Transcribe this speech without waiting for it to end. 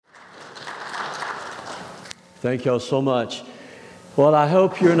Thank y'all so much. Well, I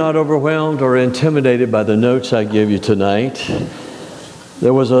hope you're not overwhelmed or intimidated by the notes I give you tonight.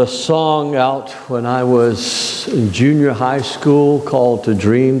 There was a song out when I was in junior high school called "To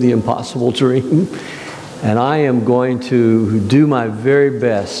Dream the Impossible Dream." And I am going to do my very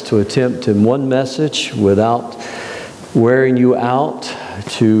best to attempt in one message, without wearing you out,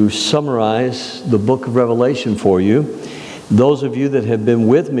 to summarize the book of Revelation for you. Those of you that have been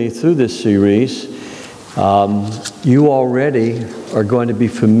with me through this series, you already are going to be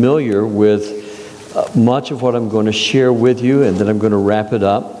familiar with much of what I'm going to share with you, and then I'm going to wrap it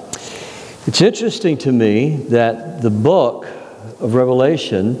up. It's interesting to me that the book of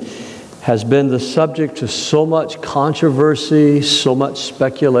Revelation has been the subject of so much controversy, so much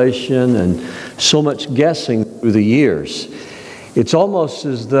speculation, and so much guessing through the years. It's almost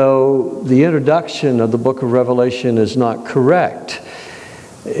as though the introduction of the book of Revelation is not correct.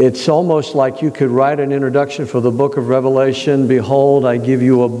 It's almost like you could write an introduction for the book of Revelation. Behold, I give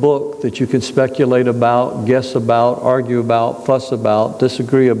you a book that you can speculate about, guess about, argue about, fuss about,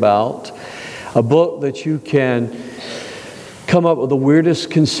 disagree about. A book that you can come up with the weirdest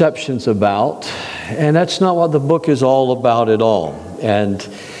conceptions about. And that's not what the book is all about at all. And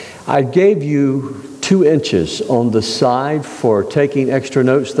I gave you 2 inches on the side for taking extra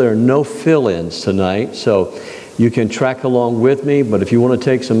notes. There are no fill-ins tonight, so you can track along with me, but if you want to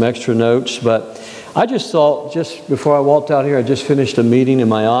take some extra notes. But I just thought, just before I walked out here, I just finished a meeting in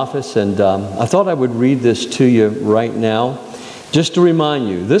my office, and I thought I would read this to you right now, just to remind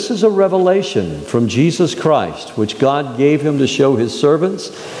you. This is a revelation from Jesus Christ, which God gave him to show his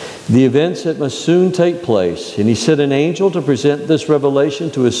servants the events that must soon take place. And he sent an angel to present this revelation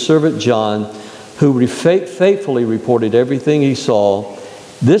to his servant John, who faithfully reported everything he saw.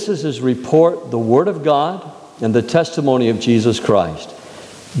 This is his report, the Word of God, and the testimony of Jesus Christ.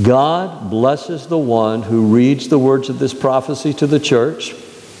 God blesses the one who reads the words of this prophecy to the church.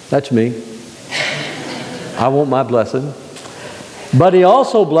 That's me. I want my blessing. But he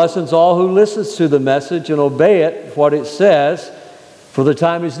also blesses all who listens to the message and obey it, what it says, for the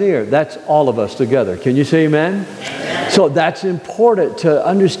time is near. That's all of us together. Can you say amen? Amen. So that's important to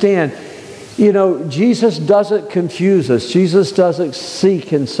understand. You know, Jesus doesn't confuse us. Jesus doesn't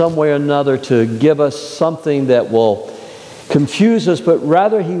seek in some way or another to give us something that will confuse us, but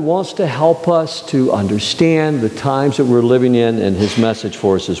rather he wants to help us to understand the times that we're living in and his message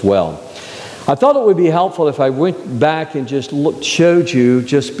for us as well. I thought it would be helpful if I went back and just showed you,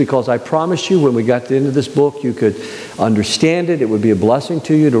 just because I promised you when we got to the end of this book you could understand it. It would be a blessing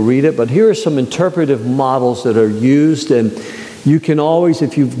to you to read it. But here are some interpretive models that are used, and you can always,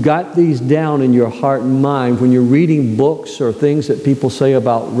 if you've got these down in your heart and mind, when you're reading books or things that people say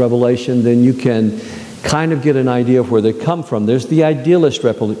about Revelation, then you can kind of get an idea of where they come from. There's the idealist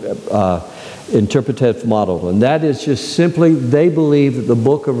interpretive model, and that is just simply they believe that the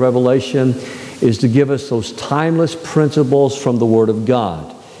book of Revelation is to give us those timeless principles from the Word of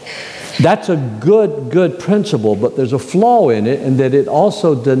God. That's a good principle, but there's a flaw in it, and that it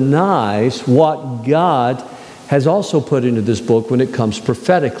also denies what God has also put into this book when it comes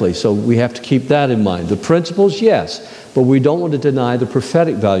prophetically. So we have to keep that in mind. The principles, yes, but we don't want to deny the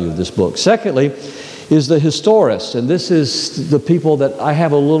prophetic value of this book. Secondly, is the historist, and this is the people that I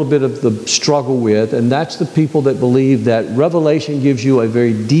have a little bit of the struggle with, and that's the people that believe that Revelation gives you a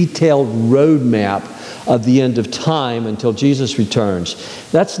very detailed roadmap of the end of time until Jesus returns.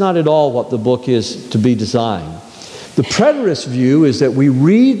 That's not at all what the book is to be designed. The preterist view is that we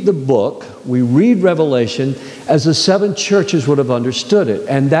read the book, we read Revelation as the 7 churches would have understood it,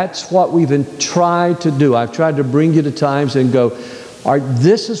 and that's what we've tried to do. I've tried to bring you to times and go, all right,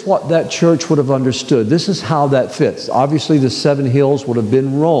 this is what that church would have understood. This is how that fits. Obviously, the 7 hills would have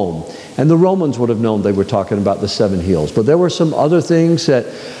been Rome, and the Romans would have known they were talking about the 7 hills. But there were some other things that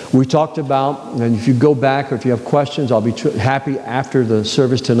we talked about, and if you go back or if you have questions, I'll be happy after the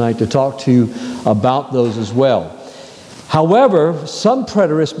service tonight to talk to you about those as well. However, some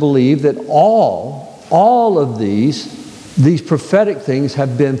preterists believe that all of these prophetic things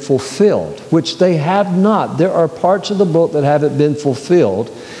have been fulfilled, which they have not. There are parts of the book that haven't been fulfilled,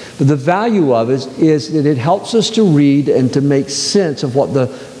 but the value of it is that it helps us to read and to make sense of what the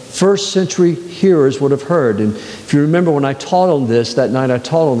first century hearers would have heard. And if you remember when I taught on this, that night I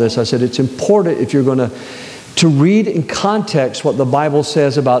taught on this, I said it's important if you're going to read in context what the Bible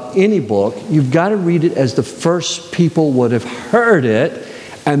says about any book, you've got to read it as the first people would have heard it,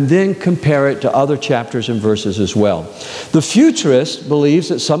 and then compare it to other chapters and verses as well. The futurist believes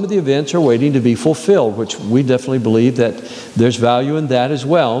that some of the events are waiting to be fulfilled, which we definitely believe that there's value in that as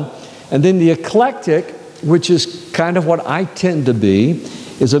well. And then the eclectic, which is kind of what I tend to be,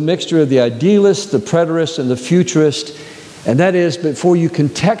 is a mixture of the idealist, the preterist, and the futurist. And that is, before you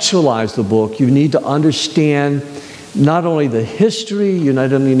contextualize the book, you need to understand not only the history, you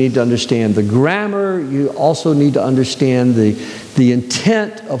not only need to understand the grammar, you also need to understand the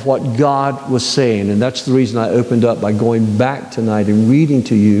intent of what God was saying. And that's the reason I opened up by going back tonight and reading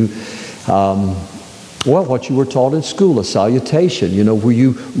to you, what you were taught in school, a salutation, where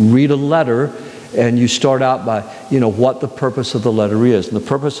you read a letter and you start out by, what the purpose of the letter is. And the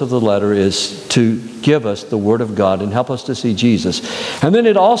purpose of the letter is to give us the Word of God and help us to see Jesus. And then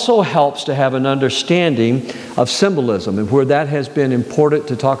it also helps to have an understanding of symbolism, and where that has been important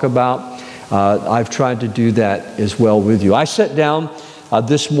to talk about, I've tried to do that as well with you. I sat down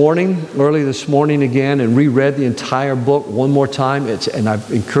early this morning again, and reread the entire book one more time. And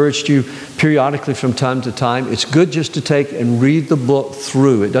I've encouraged you periodically from time to time. It's good just to take and read the book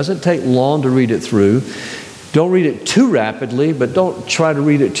through. It doesn't take long to read it through. Don't read it too rapidly, but don't try to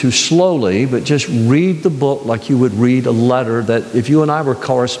read it too slowly, but just read the book like you would read a letter that if you and I were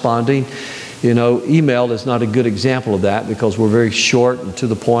corresponding. Email is not a good example of that because we're very short and to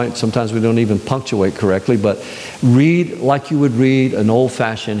the point. Sometimes we don't even punctuate correctly, but read like you would read an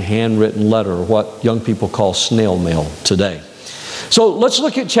old-fashioned handwritten letter, or what young people call snail mail today. So let's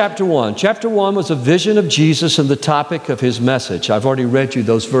look at chapter 1. Chapter 1 was a vision of Jesus and the topic of his message. I've already read you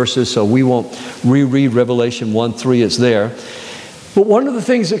those verses, so we won't reread Revelation 1:3. It's there. But one of the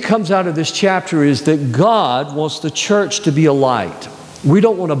things that comes out of this chapter is that God wants the church to be a light. We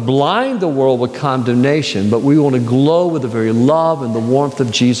don't want to blind the world with condemnation, but we want to glow with the very love and the warmth of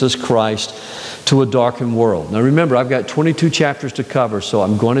Jesus Christ to a darkened world. Now remember, I've got 22 chapters to cover, so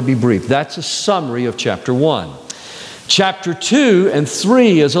I'm going to be brief. That's a summary of chapter 1. Chapter 2 and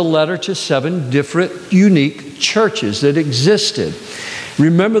 3 is a letter to 7 different unique churches that existed.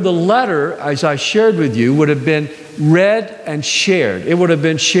 Remember, the letter, as I shared with you, would have been read and shared. It would have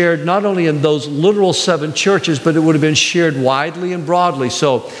been shared not only in those literal 7 churches, but it would have been shared widely and broadly.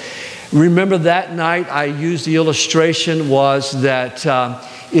 So remember that night I used the illustration was that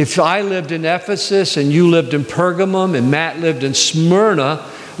if I lived in Ephesus and you lived in Pergamum and Matt lived in Smyrna,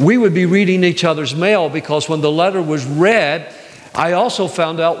 we would be reading each other's mail, because when the letter was read, I also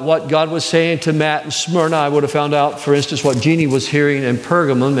found out what God was saying to Matt in Smyrna. I would have found out, for instance, what Jeannie was hearing in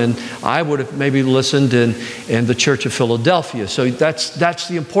Pergamum, and I would have maybe listened in the Church of Philadelphia. So that's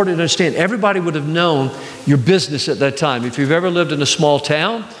the important to understand. Everybody would have known your business at that time. If you've ever lived in a small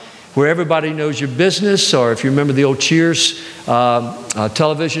town where everybody knows your business, or if you remember the old Cheers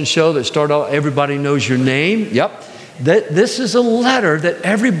television show that started out, everybody knows your name. Yep. This is a letter that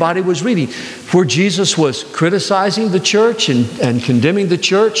everybody was reading, where Jesus was criticizing the church and condemning the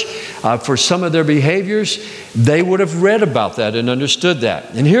church for some of their behaviors. They would have read about that and understood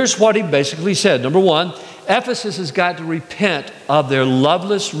that. And here's what he basically said. Number 1, Ephesus has got to repent of their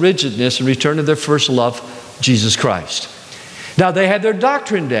loveless rigidness and return to their first love, Jesus Christ. Now, they had their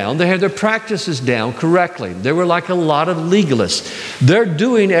doctrine down. They had their practices down correctly. They were like a lot of legalists. They're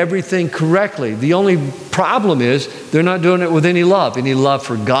doing everything correctly. The only problem is they're not doing it with any love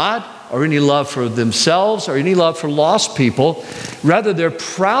for God, or any love for themselves, or any love for lost people. Rather, they're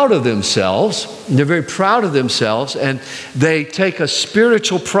proud of themselves. They're very proud of themselves, and they take a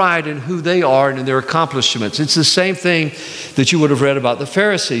spiritual pride in who they are and in their accomplishments. It's the same thing that you would have read about the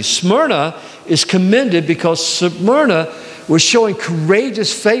Pharisees. Smyrna is commended because Smyrna was showing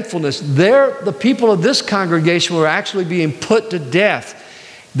courageous faithfulness. The people of this congregation were actually being put to death.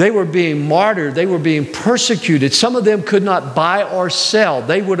 They were being martyred. They were being persecuted. Some of them could not buy or sell.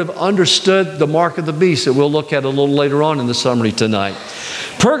 They would have understood the mark of the beast that we'll look at a little later on in the summary tonight.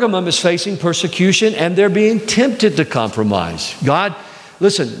 Pergamum is facing persecution, and they're being tempted to compromise. God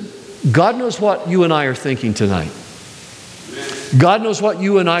knows what you and I are thinking tonight. God knows what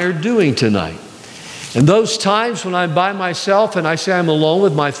you and I are doing tonight. And those times when I'm by myself and I say I'm alone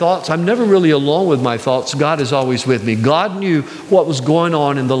with my thoughts, I'm never really alone with my thoughts. God is always with me. God knew what was going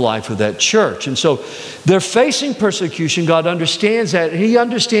on in the life of that church. And so they're facing persecution. God understands that. He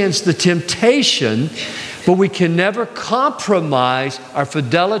understands the temptation, but we can never compromise our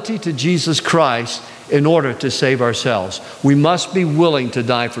fidelity to Jesus Christ in order to save ourselves. We must be willing to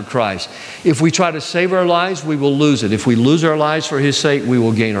die for Christ. If we try to save our lives, we will lose it. If we lose our lives for His sake, we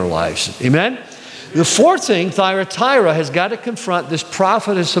will gain our lives. Amen? The fourth thing, Thyatira has got to confront this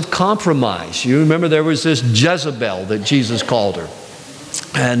prophetess of compromise. You remember there was this Jezebel that Jesus called her.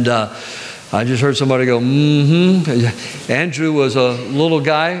 And I just heard somebody go, Andrew was a little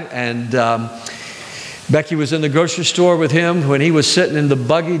guy, and Becky was in the grocery store with him when he was sitting in the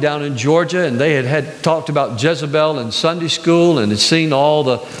buggy down in Georgia, and they had talked about Jezebel in Sunday school and had seen all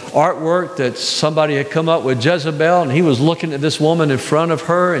the artwork that somebody had come up with Jezebel, and he was looking at this woman in front of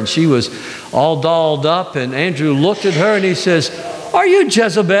her, and she was all dolled up, and Andrew looked at her and he says, "Are you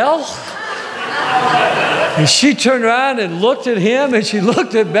Jezebel?" And she turned around and looked at him, and she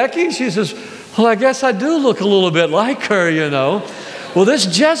looked at Becky, and she says, "Well, I guess I do look a little bit like her, you know." Well, this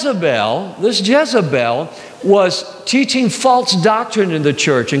Jezebel was teaching false doctrine in the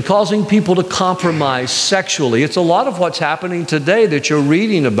church and causing people to compromise sexually. It's a lot of what's happening today that you're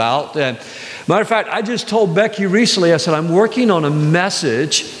reading about. And matter of fact, I just told Becky recently, I said, I'm working on a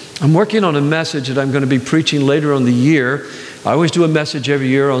message that I'm going to be preaching later on the year. I always do a message every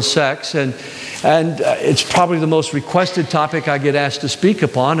year on sex, and it's probably the most requested topic I get asked to speak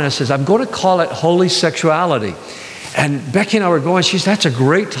upon. And I says, I'm going to call it Holy Sexuality. And Becky and I were going, she said, that's a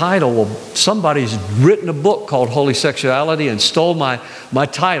great title. Well, somebody's written a book called Holy Sexuality and stole my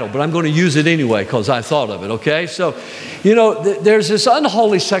title, but I'm going to use it anyway because I thought of it, okay? So, you know, there's this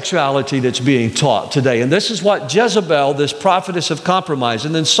unholy sexuality that's being taught today. And this is what Jezebel, this prophetess of compromise.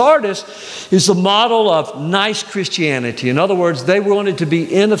 And then Sardis is the model of nice Christianity. In other words, they wanted to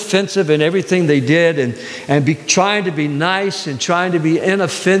be inoffensive in everything they did and be trying to be nice and trying to be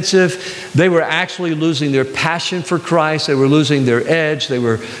inoffensive. They were actually losing their passion for Christ. They were losing their edge. They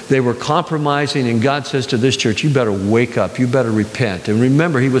were compromising. And God says to this church, you better wake up. You better repent. And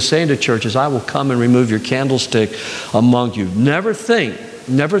remember, he was saying to churches, I will come and remove your candlestick among you. Never think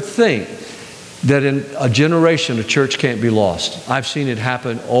that in a generation a church can't be lost. I've seen it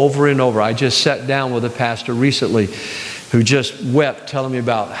happen over and over. I just sat down with a pastor recently who just wept, telling me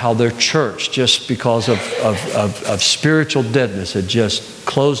about how their church, just because of spiritual deadness, had just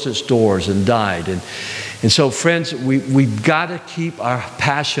closed its doors and died. And so, friends, we've got to keep our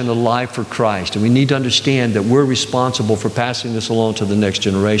passion alive for Christ. And we need to understand that we're responsible for passing this along to the next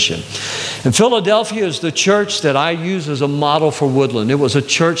generation. And Philadelphia is the church that I use as a model for Woodland. It was a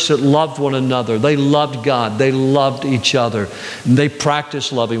church that loved one another. They loved God. They loved each other. And they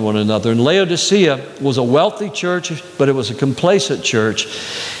practiced loving one another. And Laodicea was a wealthy church, but it was a complacent church.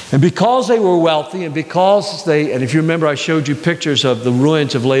 And because they were wealthy, and if you remember, I showed you pictures of the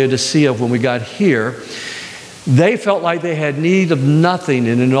ruins of Laodicea when we got here, they felt like they had need of nothing.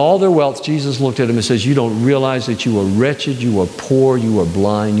 And in all their wealth, Jesus looked at them and says, you don't realize that you are wretched, you are poor, you are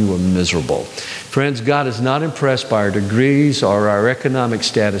blind, you are miserable. Friends, God is not impressed by our degrees or our economic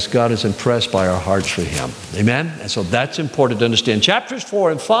status. God is impressed by our hearts for Him. Amen? And so that's important to understand. Chapters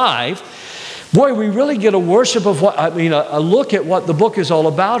 4 and 5, boy, we really get a look at what the book is all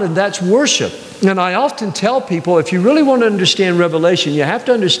about, and that's worship. And I often tell people, if you really want to understand Revelation, you have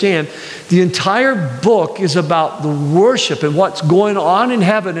to understand the entire book is about the worship and what's going on in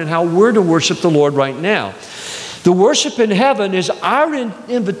heaven and how we're to worship the Lord right now. The worship in heaven is our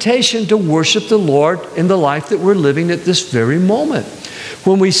invitation to worship the Lord in the life that we're living at this very moment.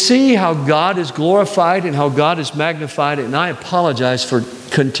 When we see how God is glorified and how God is magnified, and I apologize for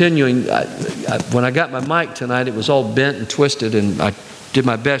continuing. When I got my mic tonight, it was all bent and twisted, and I did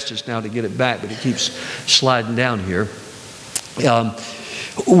my best just now to get it back, but it keeps sliding down here.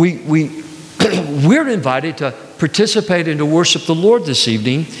 We're invited to participate and to worship the Lord this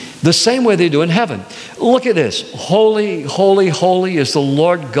evening the same way they do in heaven. Look at this. Holy, holy, holy is the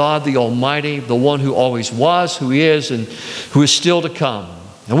Lord God, the Almighty, the one who always was, who is, and who is still to come.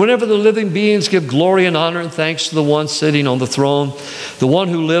 And whenever the living beings give glory and honor and thanks to the one sitting on the throne, the one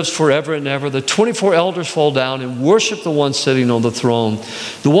who lives forever and ever, the 24 elders fall down and worship the one sitting on the throne,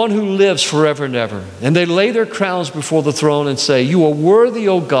 the one who lives forever and ever. And they lay their crowns before the throne and say, you are worthy,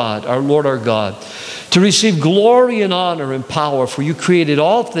 O God, our Lord, our God, to receive glory and honor and power, for you created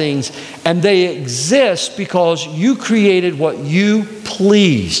all things, and they exist because you created what you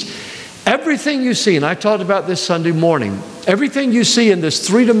pleased. Everything you see, and I talked about this Sunday morning, everything you see in this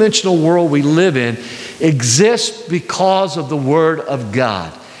three-dimensional world we live in exists because of the Word of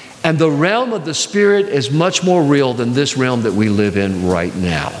God. And the realm of the Spirit is much more real than this realm that we live in right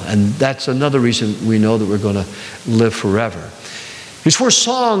now. And that's another reason we know that we're going to live forever. It's where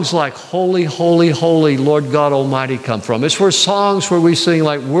songs like Holy, Holy, Holy, Lord God Almighty come from. It's where songs where we sing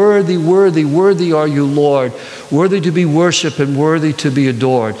like Worthy, Worthy, Worthy are you, Lord, worthy to be worshiped and worthy to be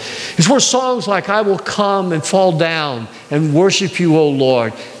adored. It's where songs like I will come and fall down and worship you, O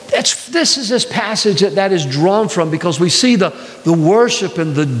Lord. This is this passage that is drawn from, because we see the worship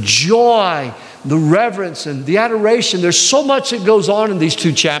and the joy, the reverence and the adoration. There's so much that goes on in these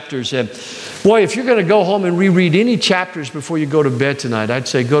two chapters. And boy, if you're going to go home and reread any chapters before you go to bed tonight, I'd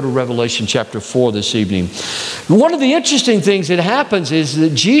say go to Revelation chapter 4 this evening. One of the interesting things that happens is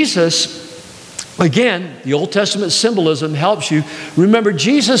that Jesus Again, the Old Testament symbolism helps you. Remember,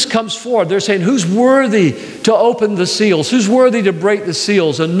 Jesus comes forward. They're saying, who's worthy to open the seals? Who's worthy to break the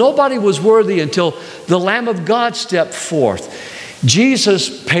seals? And nobody was worthy until the Lamb of God stepped forth.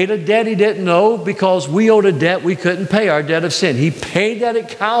 Jesus paid a debt he didn't owe because we owed a debt we couldn't pay, our debt of sin. He paid that at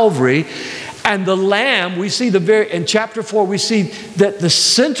Calvary. And the Lamb, we see in chapter 4, we see that the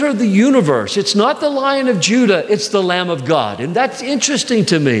center of the universe, it's not the Lion of Judah, it's the Lamb of God. And that's interesting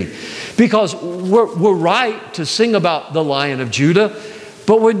to me because we're right to sing about the Lion of Judah.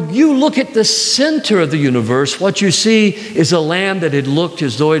 But when you look at the center of the universe, what you see is a lamb that had looked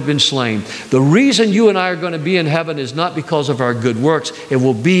as though it had been slain. The reason you and I are going to be in heaven is not because of our good works. It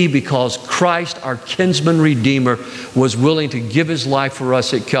will be because Christ, our kinsman redeemer, was willing to give his life for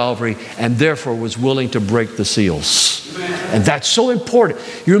us at Calvary and therefore was willing to break the seals. And that's so important.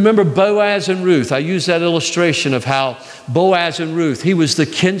 You remember Boaz and Ruth. I use that illustration of how Boaz and Ruth, he was the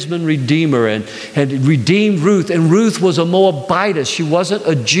kinsman redeemer and redeemed Ruth. And Ruth was a Moabitess. She wasn't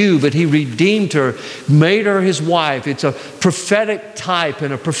a Jew, but he redeemed her, made her his wife. It's a prophetic type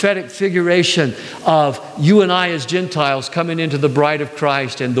and a prophetic figuration of you and I as Gentiles coming into the bride of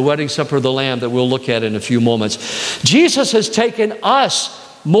Christ and the wedding supper of the Lamb that we'll look at in a few moments. Jesus has taken us,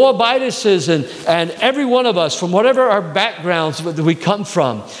 Moabitesses and every one of us from whatever our backgrounds that we come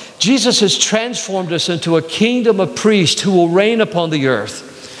from. Jesus has transformed us into a kingdom of priests who will reign upon the earth.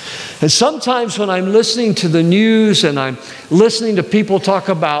 And sometimes when I'm listening to the news and I'm listening to people talk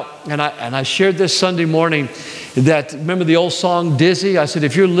about, and I shared this Sunday morning, that, remember the old song, Dizzy? I said,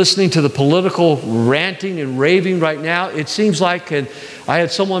 if you're listening to the political ranting and raving right now, it seems like, and I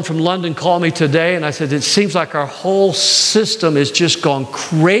had someone from London call me today, and I said, it seems like our whole system has just gone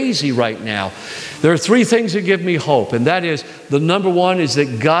crazy right now. There are three things that give me hope, and that is, the number one is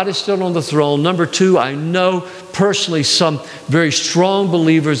that God is still on the throne. Number two, I know personally some very strong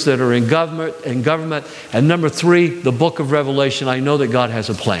believers that are in government. And number three, the book of Revelation, I know that God has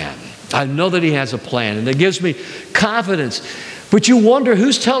a plan. I know that he has a plan, and it gives me confidence. But you wonder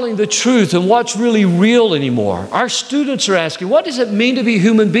who's telling the truth and what's really real anymore. Our students are asking, what does it mean to be a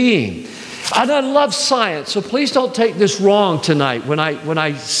human being? And I love science, so please don't take this wrong tonight when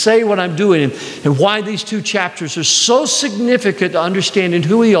I say what I'm doing and why these two chapters are so significant to understanding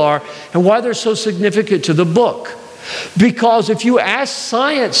who we are and why they're so significant to the book. Because if you ask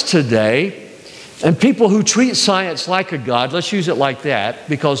science today, and people who treat science like a god, let's use it like that,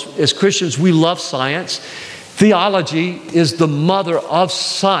 because as Christians we love science. Theology is the mother of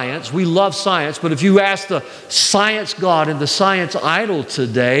science. We love science, but if you ask the science god and the science idol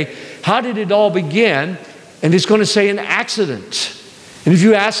today, how did it all begin? And it's going to say an accident. And if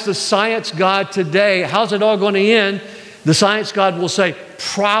you ask the science god today, how's it all going to end? The science god will say,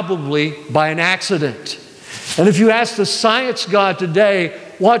 probably by an accident. And if you ask the science god today,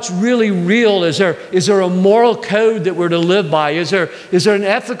 what's really real? Is there a moral code that we're to live by? Is there an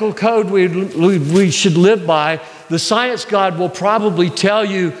ethical code we should live by? The science god will probably tell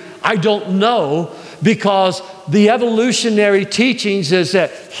you, I don't know, because the evolutionary teachings is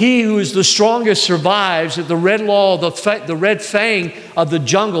that he who is the strongest survives. That the red law, the red fang of the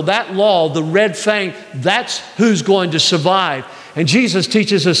jungle, that law, the red fang, that's who's going to survive. And Jesus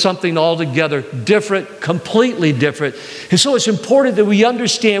teaches us something altogether different, completely different. And so it's important that we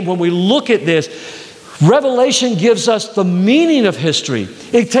understand when we look at this, Revelation gives us the meaning of history.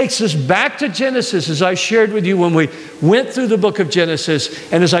 It takes us back to Genesis, as I shared with you when we went through the book of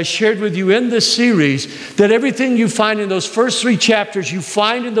Genesis, and as I shared with you in this series, that everything you find in those first three chapters, you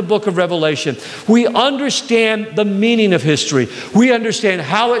find in the book of Revelation. We understand the meaning of history. We understand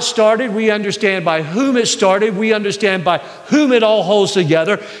how it started. We understand by whom it started. We understand by whom it all holds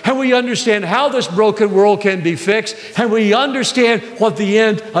together. And we understand how this broken world can be fixed. And we understand what the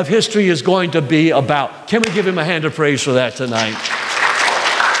end of history is going to be about. Can we give him a hand of praise for that tonight?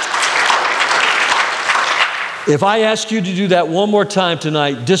 If I ask you to do that one more time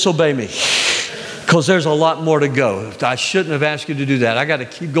tonight, disobey me, because there's a lot more to go. I shouldn't have asked you to do that. I got to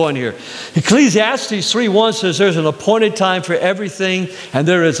keep going here. Ecclesiastes 3:1 says there's an appointed time for everything, and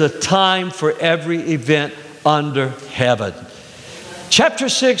there is a time for every event under heaven. Chapter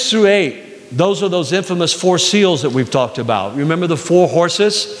 6 through 8. Those are those infamous four seals that we've talked about. Remember the four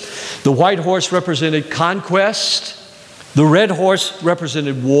horses? The white horse represented conquest. The red horse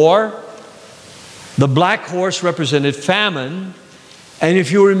represented war. The black horse represented famine. And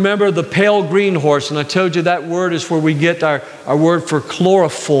if you remember the pale green horse, and I told you that word is where we get our word for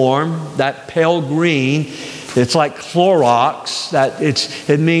chloroform, that pale green. It's like Clorox.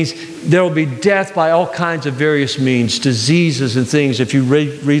 It means there will be death by all kinds of various means, diseases and things, if you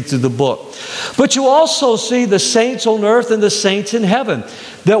read through the book. But you also see the saints on earth and the saints in heaven.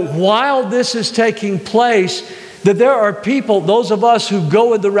 That while this is taking place, that there are people, those of us who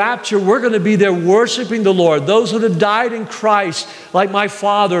go in the rapture, we're going to be there worshiping the Lord. Those who have died in Christ, like my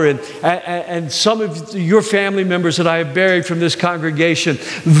father and some of your family members that I have buried from this congregation,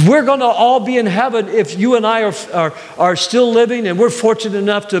 we're going to all be in heaven if you and I are still living, and we're fortunate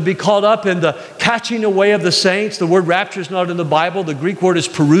enough to be caught up in the catching away of the saints. The word rapture is not in the Bible. The Greek word is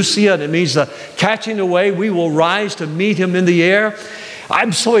parousia, and it means the catching away. We will rise to meet Him in the air.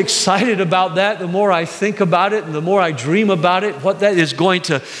 I'm so excited about that. The more I think about it and the more I dream about it, what that is going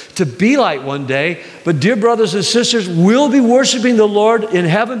to be like one day. But dear brothers and sisters, we'll be worshiping the Lord in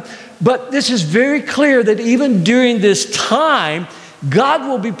heaven. But this is very clear that even during this time, God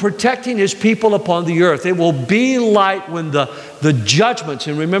will be protecting His people upon the earth. It will be like when the judgments,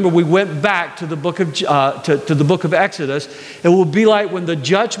 and remember we went back to the book of to the book of Exodus. It will be like when the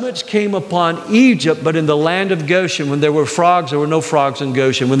judgments came upon Egypt, but in the land of Goshen. When there were frogs, there were no frogs in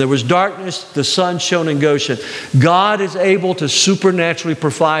Goshen. When there was darkness, the sun shone in Goshen. God is able to supernaturally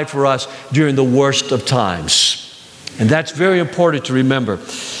provide for us during the worst of times. And that's very important to remember.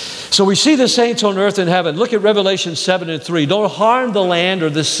 So we see the saints on earth and heaven. Look at Revelation 7:3. Don't harm the land or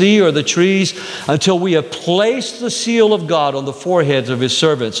the sea or the trees until we have placed the seal of God on the foreheads of His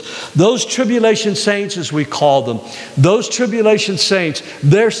servants. Those tribulation saints, as we call them, those tribulation saints,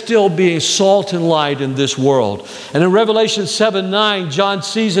 they're still being salt and light in this world. And in Revelation 7:9, John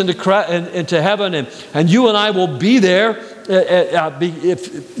sees into heaven, and you and I will be there.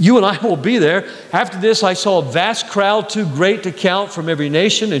 If you and I will be there. After this, I saw a vast crowd, too great to count, from every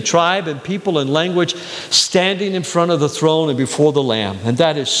nation and tribe and people and language, standing in front of the throne and before the Lamb. And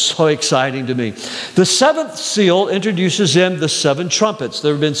that is so exciting to me. The seventh seal introduces in the seven trumpets.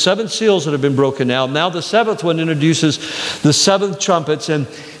 There have been seven seals that have been broken now. Now the seventh one introduces the seven trumpets. And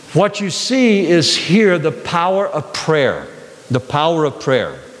what you see is here the power of prayer. The power of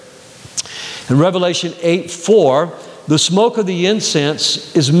prayer. In Revelation 8:4, the smoke of the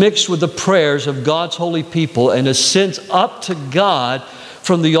incense is mixed with the prayers of God's holy people and is sent up to God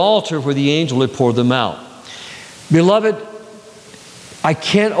from the altar where the angel had poured them out. Beloved, I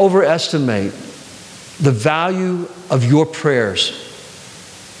can't overestimate the value of your prayers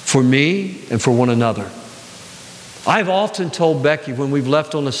for me and for one another. I've often told Becky when we've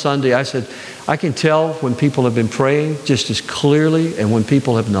left on a Sunday, I said, I can tell when people have been praying just as clearly and when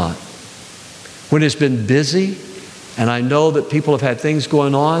people have not. When it's been busy, and I know that people have had things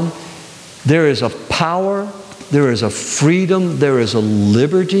going on, there is a power, there is a freedom, there is a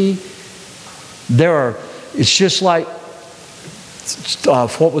liberty. It's just like,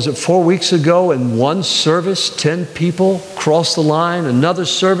 4 weeks ago in one service, 10 people crossed the line. Another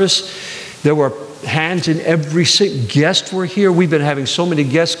service, there were hands in every seat. Guests were here. We've been having so many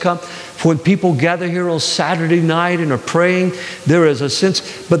guests come. When people gather here on Saturday night and are praying, there is a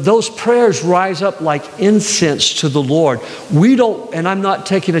sense, but those prayers rise up like incense to the Lord. We don't, and I'm not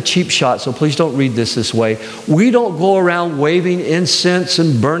taking a cheap shot, so please don't read this way. We don't go around waving incense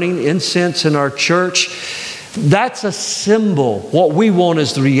and burning incense in our church. That's a symbol. What we want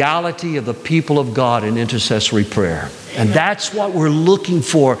is the reality of the people of God in intercessory prayer. And that's what we're looking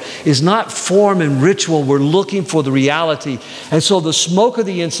for, is not form and ritual. We're looking for the reality. And so the smoke of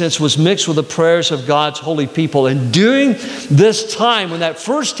the incense was mixed with the prayers of God's holy people. And during this time, when that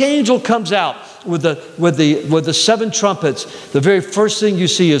first angel comes out with the seven trumpets, the very first thing you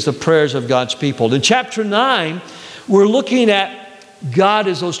see is the prayers of God's people. In chapter 9, we're looking at God,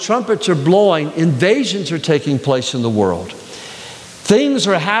 as those trumpets are blowing, invasions are taking place in the world. Things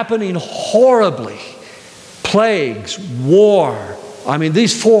are happening horribly. Plagues, war. I mean,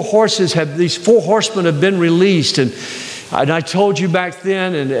 these four horsemen have been released. And I told you back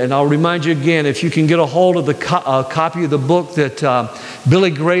then, and I'll remind you again, if you can get a hold of the copy of the book that Billy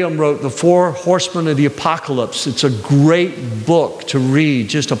Graham wrote, The Four Horsemen of the Apocalypse. It's a great book to read,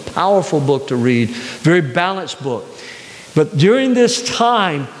 just a powerful book to read, very balanced book. But during this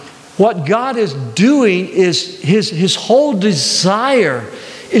time, what God is doing is His whole desire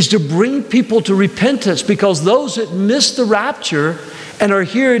is to bring people to repentance, because those that miss the rapture and are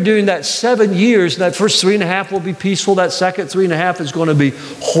here during that 7 years, that first 3.5 will be peaceful, that second 3.5 is going to be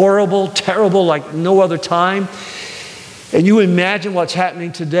horrible, terrible, like no other time. And you imagine what's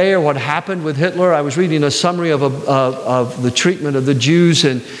happening today, or what happened with Hitler. I was reading a summary of the treatment of the Jews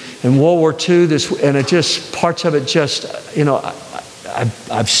in World War II. And it just, parts of it just,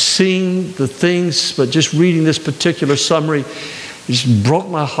 I've seen the things, but just reading this particular summary, just broke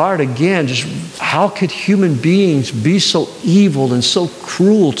my heart again. Just how could human beings be so evil and so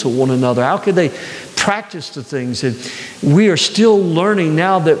cruel to one another? How could they practice the things? And we are still learning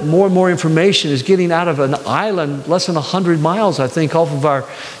now that more and more information is getting out of an island less than 100 miles, I think, off of our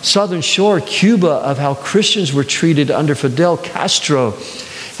southern shore, Cuba, of how Christians were treated under Fidel Castro.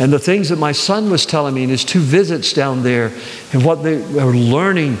 And the things that my son was telling me in his 2 visits down there, and what they were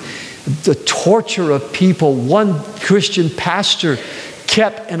learning, the torture of people. One Christian pastor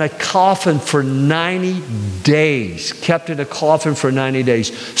kept in a coffin for 90 days,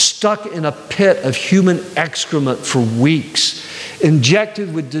 stuck in a pit of human excrement for weeks,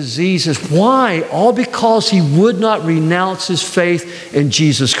 injected with diseases. Why? All because he would not renounce his faith in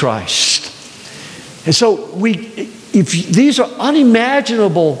Jesus Christ. And so if these are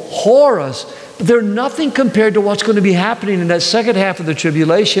unimaginable horrors, they're nothing compared to what's going to be happening in that second half of the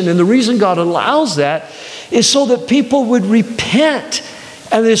tribulation. And the reason God allows that is so that people would repent.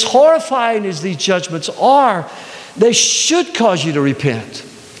 And as horrifying as these judgments are, they should cause you to repent.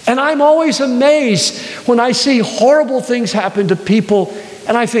 And I'm always amazed when I see horrible things happen to people,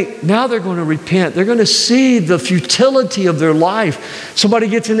 and I think, now they're going to repent. They're going to see the futility of their life. Somebody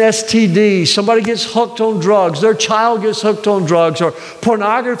gets an STD. Somebody gets hooked on drugs. Their child gets hooked on drugs. Or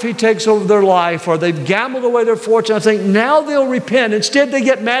pornography takes over their life. Or they've gambled away their fortune. I think, now they'll repent. Instead, they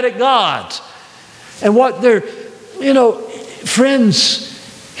get mad at God. And what they're,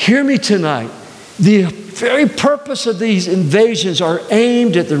 friends, hear me tonight. The very purpose of these invasions are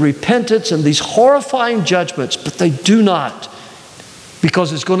aimed at the repentance and these horrifying judgments, but they do not.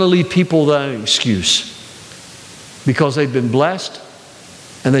 Because it's going to leave people without an excuse. Because they've been blessed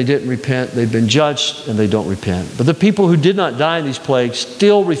and they didn't repent. They've been judged and they don't repent. But the people who did not die in these plagues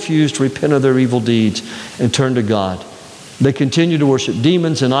still refused to repent of their evil deeds and turn to God. They continue to worship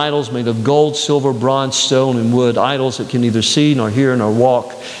demons and idols made of gold, silver, bronze, stone, and wood. Idols that can neither see nor hear nor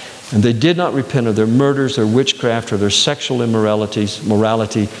walk. And they did not repent of their murders, their witchcraft, or their sexual morality,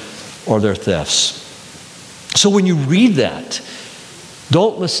 or their thefts. So when you read that,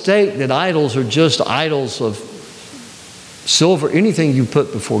 don't mistake that idols are just idols of silver. Anything you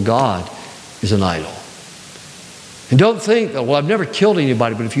put before God is an idol. And don't think, well, I've never killed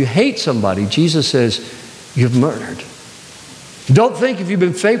anybody, but if you hate somebody, Jesus says, you've murdered. Don't think if you've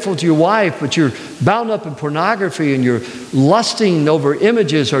been faithful to your wife, but you're bound up in pornography and you're lusting over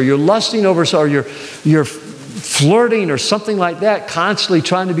images, or you're lusting over, or you're flirting or something like that, constantly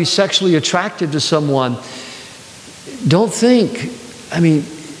trying to be sexually attractive to someone. Don't think,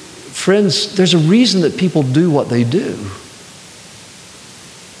 friends, there's a reason that people do what they do.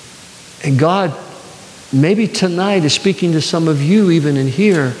 And God, maybe tonight, is speaking to some of you even in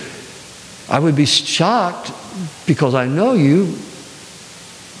here. I would be shocked because I know you,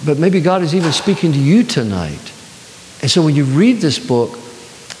 but maybe God is even speaking to you tonight. And so when you read this book,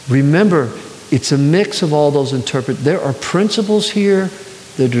 remember, it's a mix of all those There are principles here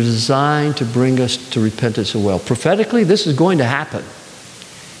that are designed to bring us to repentance as well. Prophetically, this is going to happen.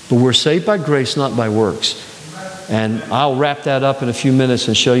 But we're saved by grace, not by works. And I'll wrap that up in a few minutes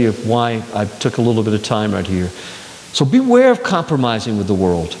and show you why I took a little bit of time right here. So beware of compromising with the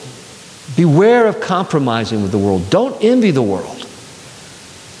world. Beware of compromising with the world. Don't envy the world.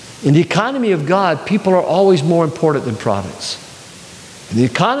 In the economy of God, people are always more important than products. In the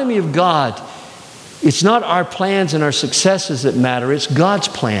economy of God, it's not our plans and our successes that matter. It's God's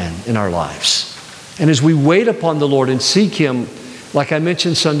plan in our lives. And as we wait upon the Lord and seek Him, like I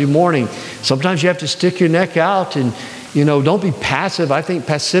mentioned Sunday morning, sometimes you have to stick your neck out and, don't be passive. I think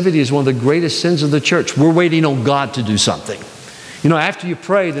passivity is one of the greatest sins of the church. We're waiting on God to do something. After you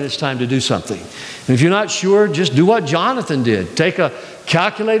pray, then it's time to do something. And if you're not sure, just do what Jonathan did. Take a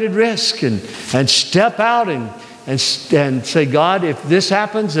calculated risk and step out and say, God, if this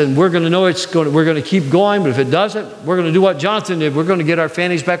happens, then we're going to know we're going to keep going. But if it doesn't, we're going to do what Jonathan did. We're going to get our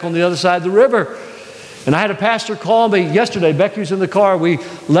fannies back on the other side of the river. And I had a pastor call me yesterday. Becky was in the car. We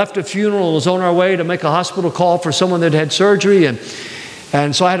left a funeral and was on our way to make a hospital call for someone that had surgery.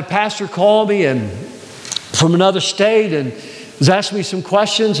 And so I had a pastor call me and from another state and was asking me some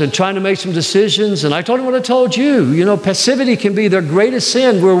questions and trying to make some decisions. And I told him what I told you. Passivity can be their greatest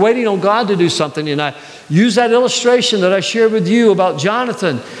sin. We're waiting on God to do something. And I used that illustration that I shared with you about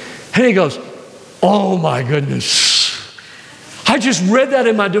Jonathan. And he goes, oh my goodness. I just read that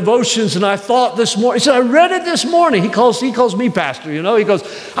in my devotions and I thought this morning. He said, I read it this morning. He calls me pastor, He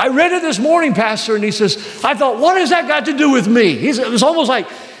goes, I read it this morning, pastor. And he says, I thought, what has that got to do with me? It was almost like,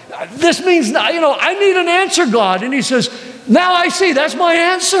 this means, I need an answer, God. And he says, now I see, that's my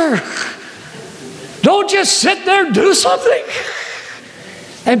answer. Don't just sit there, do something.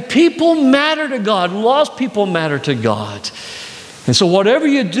 And people matter to God. Lost people matter to God. And so whatever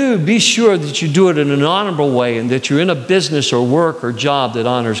you do, be sure that you do it in an honorable way and that you're in a business or work or job that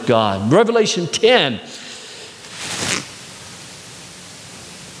honors God. Revelation 10.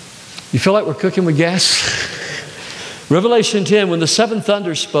 You feel like we're cooking with gas? Revelation 10, when the seven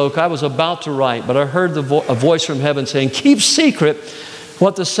thunders spoke, I was about to write, but I heard a voice from heaven saying, keep secret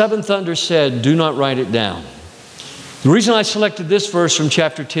what the seven thunders said. Do not write it down. The reason I selected this verse from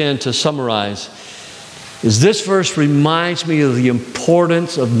chapter 10 to summarize is this verse reminds me of the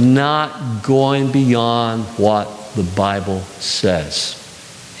importance of not going beyond what the Bible says.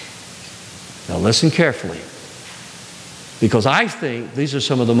 Now listen carefully, because I think these are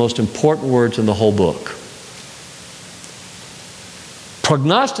some of the most important words in the whole book.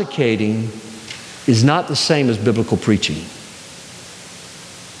 Prognosticating is not the same as biblical preaching.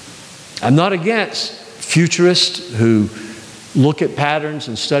 I'm not against futurists who look at patterns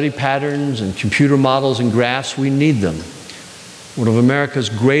and study patterns and computer models and graphs. We need them. One of America's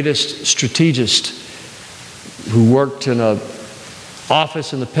greatest strategists who worked in an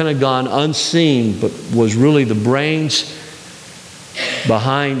office in the Pentagon unseen, but was really the brains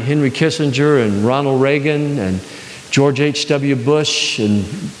behind Henry Kissinger and Ronald Reagan and George H.W. Bush and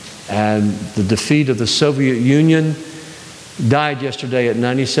the defeat of the Soviet Union, died yesterday at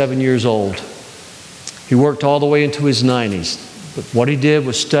 97 years old. He worked all the way into his 90s. But what he did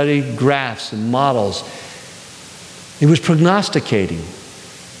was study graphs and models. He was prognosticating,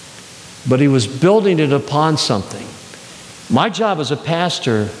 but he was building it upon something. My job as a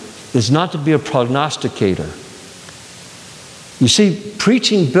pastor is not to be a prognosticator. You see,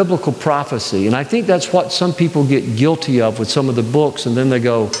 preaching biblical prophecy, and I think that's what some people get guilty of with some of the books, and then they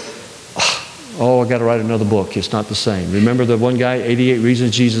go, oh, I got to write another book. It's not the same. Remember the one guy, 88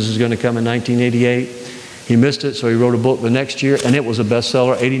 Reasons Jesus is going to Come in 1988? He missed it, so he wrote a book the next year, and it was a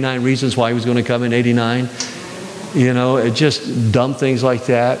bestseller, 89 Reasons Why He Was Going to Come in 89. You know, it just dumb things like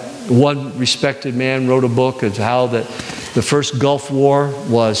that. One respected man wrote a book of how the first Gulf War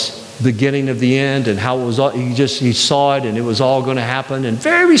was beginning of the end, and how it was all, he saw it, and it was all going to happen, and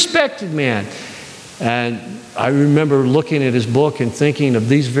very respected man. And I remember looking at his book and thinking of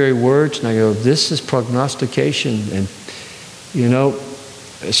these very words, and I go, this is prognostication. And, you know,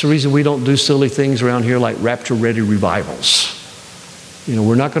 it's the reason we don't do silly things around here like rapture-ready revivals. You know,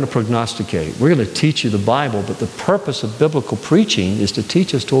 we're not going to prognosticate. We're going to teach you the Bible, but the purpose of biblical preaching is to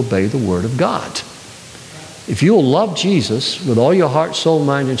teach us to obey the Word of God. If you will love Jesus with all your heart, soul,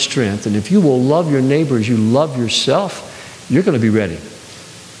 mind, and strength, and if you will love your neighbor as you love yourself, you're going to be ready.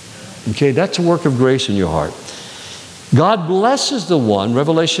 Okay, that's a work of grace in your heart. God blesses the one,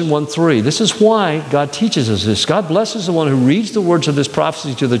 Revelation 1:3. This is why God teaches us this. God blesses the one who reads the words of this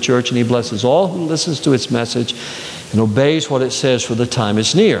prophecy to the church, and He blesses all who listens to its message and obeys what it says, for the time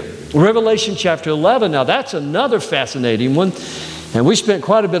is near. Revelation chapter 11, now that's another fascinating one, and we spent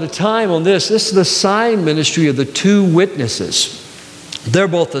quite a bit of time on this. This is the sign ministry of the two witnesses. They're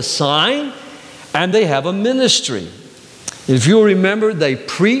both a sign and they have a ministry. If you'll remember, they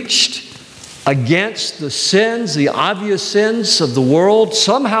preached against the sins, the obvious sins of the world.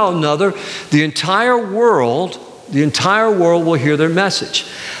 Somehow or another, the entire world will hear their message.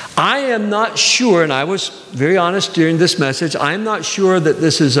 I am not sure, and I was very honest during this message, I am not sure that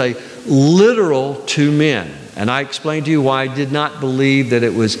this is a literal two men. And I explained to you why I did not believe that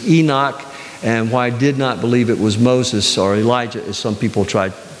it was Enoch and why I did not believe it was Moses or Elijah, as some people try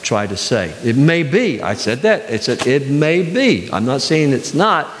to say. It may be. I said that. It may be. I'm not saying it's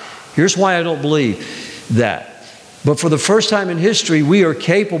not. Here's why I don't believe that. But for the first time in history, we are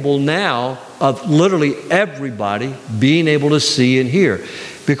capable now of literally everybody being able to see and hear.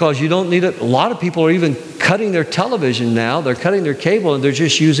 Because you don't need it. A lot of people are even cutting their television now. They're cutting their cable and they're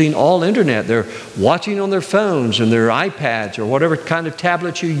just using all internet. They're watching on their phones and their iPads or whatever kind of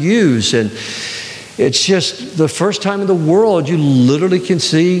tablet you use. And it's just the first time in the world you literally can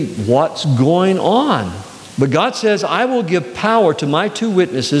see what's going on. But God says, I will give power to my two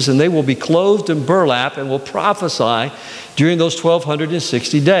witnesses, and they will be clothed in burlap and will prophesy during those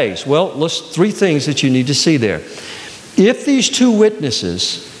 1,260 days. Well, three things that you need to see there. If these two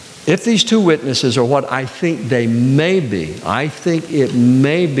witnesses are what I think they may be, I think it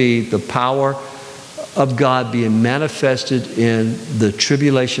may be the power of God being manifested in the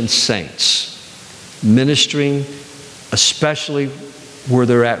tribulation saints, ministering especially where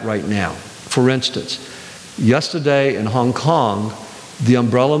they're at right now. For instance, yesterday in Hong Kong, the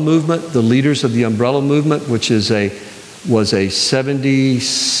Umbrella Movement, the leaders of the Umbrella Movement, which was a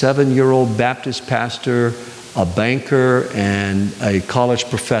 77-year-old Baptist pastor, a banker, and a college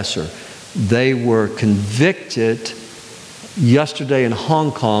professor. They were convicted yesterday in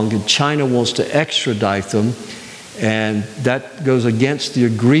Hong Kong, and China wants to extradite them. And that goes against the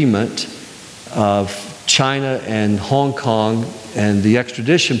agreement of China and Hong Kong and the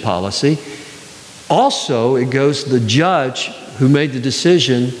extradition policy. Also, it goes to the judge who made the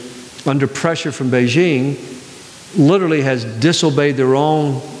decision under pressure from Beijing, literally has disobeyed their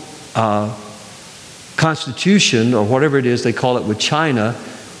own constitution, or whatever it is they call it with China,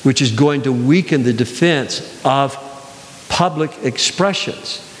 which is going to weaken the defense of public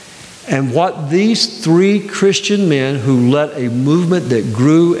expressions. And what these three Christian men who led a movement that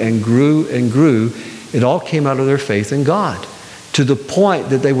grew and grew and grew, it all came out of their faith in God, to the point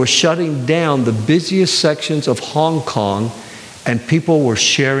that they were shutting down the busiest sections of Hong Kong, and people were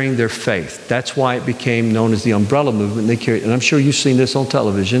sharing their faith. That's why it became known as the Umbrella Movement. They carried, and I'm sure you've seen this on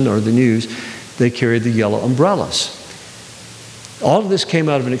television or the news, they carried the yellow umbrellas. All of this came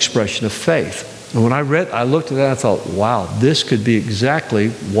out of an expression of faith. And when I looked at that, I thought, wow, this could be exactly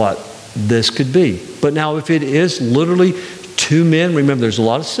what this could be. But now if it is literally two men, remember there's a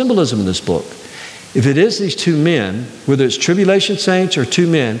lot of symbolism in this book. If it is these two men, whether it's tribulation saints or two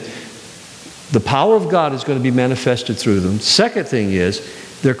men, the power of God is going to be manifested through them. Second thing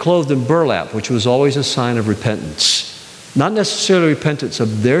is, they're clothed in burlap, which was always a sign of repentance. Not necessarily repentance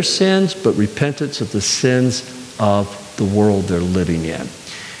of their sins, but repentance of the sins of the world they're living in.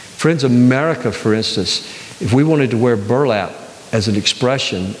 Friends, America, for instance, if we wanted to wear burlap as an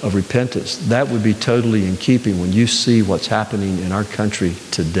expression of repentance, that would be totally in keeping when you see what's happening in our country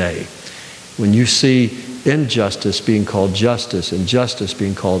today. When you see injustice being called justice and justice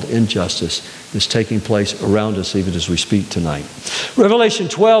being called injustice that's taking place around us even as we speak tonight. Revelation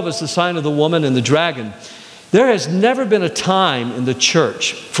 12 is the sign of the woman and the dragon. There has never been a time in the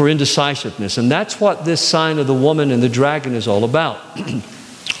church for indecisiveness, and that's what this sign of the woman and the dragon is all about.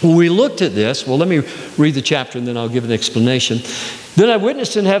 When we looked at this, well, let me read the chapter and then I'll give an explanation. Then I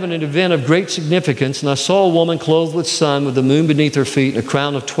witnessed in heaven an event of great significance, and I saw a woman clothed with sun, with the moon beneath her feet, and a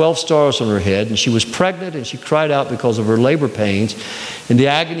crown of 12 stars on her head. And she was pregnant, and she cried out because of her labor pains and the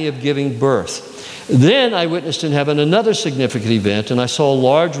agony of giving birth. Then I witnessed in heaven another significant event, and I saw a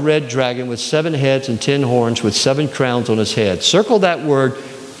large red dragon with 7 heads and 10 horns with 7 crowns on his head. Circle that word,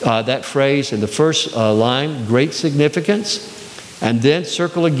 that phrase in the first line, great significance. And then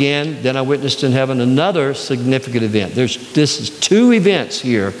circle again, then I witnessed in heaven another significant event. This is 2 events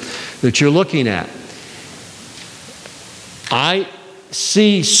here that you're looking at. I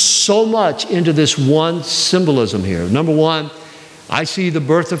see so much into this one symbolism here. Number one, I see the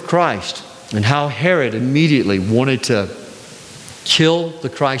birth of Christ and how Herod immediately wanted to kill the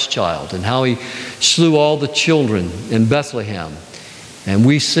Christ child and how he slew all the children in Bethlehem. And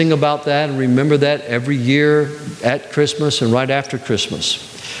we sing about that and remember that every year at Christmas and right after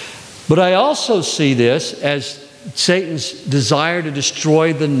Christmas. But I also see this as Satan's desire to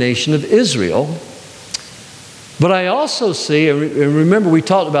destroy the nation of Israel. But I also see, and remember we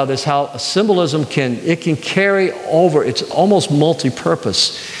talked about this, how symbolism can carry over. It's almost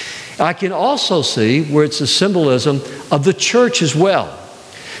multi-purpose. I can also see where it's a symbolism of the church as well.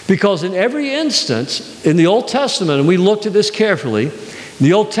 Because in every instance in the Old Testament, and we looked at this carefully, in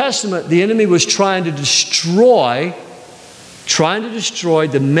the Old Testament, the enemy was trying to destroy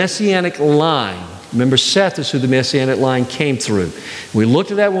the Messianic line. Remember, Seth is who the Messianic line came through. We looked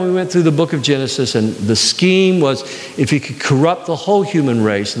at that when we went through the book of Genesis, and the scheme was if he could corrupt the whole human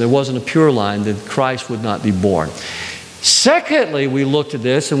race and there wasn't a pure line, then Christ would not be born. Secondly, we looked at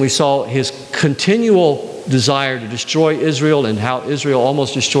this and we saw his continual desire to destroy Israel and how Israel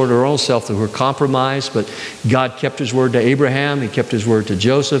almost destroyed her own self through her compromise, but God kept his word to Abraham, he kept his word to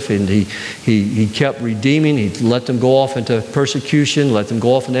Joseph, and he kept redeeming. He let them go off into persecution, let them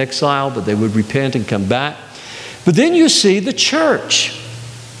go off in exile, but they would repent and come back. But then you see the church.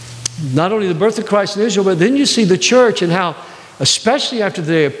 Not only the birth of Christ in Israel, but then you see the church and how, especially after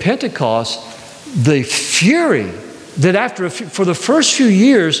the day of Pentecost, the fury that for the first few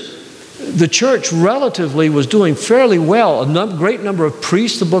years, the church relatively was doing fairly well. A great number of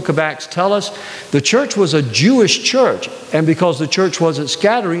priests, the book of Acts tell us, the church was a Jewish church. And because the church wasn't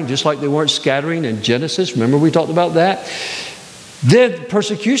scattering, just like they weren't scattering in Genesis, remember we talked about that? Then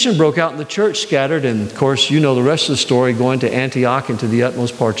persecution broke out and the church scattered. And of course, you know the rest of the story, going to Antioch and to the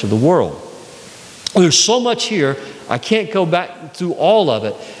utmost parts of the world. There's so much here, I can't go back through all of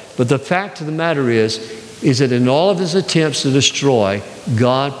it. But the fact of the matter is that in all of his attempts to destroy,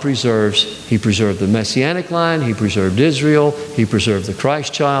 God preserves. He preserved the Messianic line, he preserved Israel, he preserved the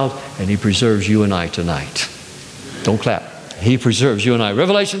Christ child, and he preserves you and I tonight. Don't clap. He preserves you and I.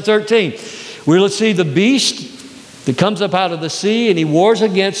 Revelation 13, we'll see the beast that comes up out of the sea, and he wars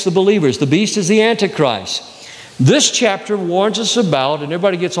against the believers. The beast is the Antichrist. This chapter warns us about, and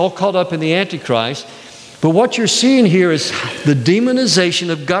everybody gets all caught up in the Antichrist, But what you're seeing here is the demonization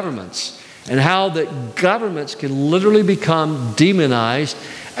of governments and how that governments can literally become demonized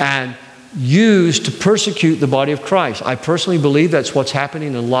and used to persecute the body of Christ. I personally believe that's what's happening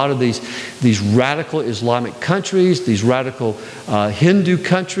in a lot of these radical Islamic countries, these radical Hindu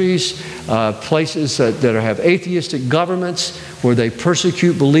countries, places that have atheistic governments where they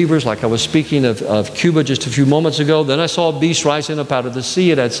persecute believers. Like I was speaking of Cuba just a few moments ago. Then I saw a beast rising up out of the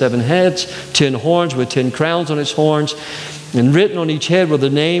sea. It had 7 heads, 10 horns with 10 crowns on its horns. And written on each head were the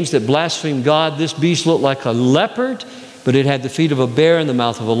names that blaspheme God. This beast looked like a leopard, but it had the feet of a bear and the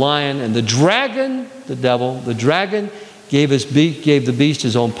mouth of a lion. And the dragon, the devil, the dragon gave the beast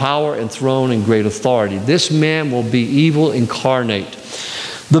his own power and throne and great authority. This man will be evil incarnate.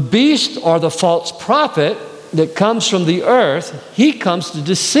 The beast, or the false prophet that comes from the earth, he comes to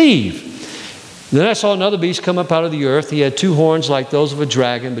deceive. Then I saw another beast come up out of the earth. He had 2 horns like those of a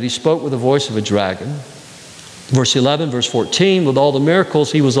dragon, but he spoke with the voice of a dragon. Verse 11, verse 14, with all the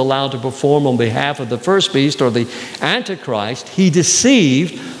miracles he was allowed to perform on behalf of the first beast, or the Antichrist, he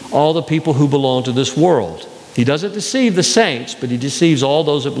deceived all the people who belong to this world. He doesn't deceive the saints, but he deceives all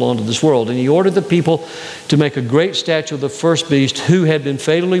those that belong to this world. And he ordered the people to make a great statue of the first beast who had been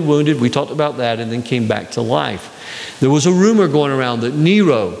fatally wounded. We talked about that, and then came back to life. There was a rumor going around that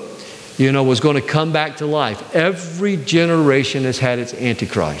Nero, was going to come back to life. Every generation has had its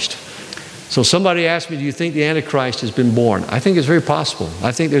Antichrist. So somebody asked me, do you think the Antichrist has been born? I think it's very possible.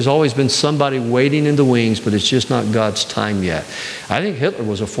 I think there's always been somebody waiting in the wings, but it's just not God's time yet. I think Hitler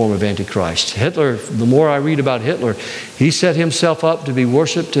was a form of Antichrist. Hitler, the more I read about Hitler, he set himself up to be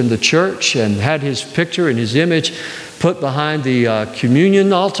worshiped in the church and had his picture and his image put behind the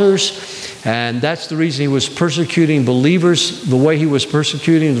communion altars. And that's the reason he was persecuting believers the way he was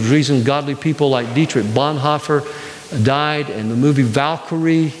persecuting. The reason godly people like Dietrich Bonhoeffer died. And the movie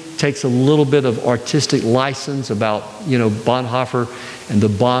Valkyrie takes a little bit of artistic license about, Bonhoeffer and the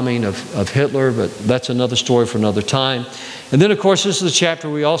bombing of Hitler, but that's another story for another time. And then, of course, this is the chapter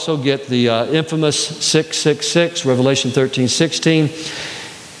we also get the infamous 666, Revelation 13:16.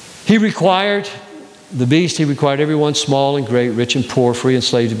 He required everyone, small and great, rich and poor, free and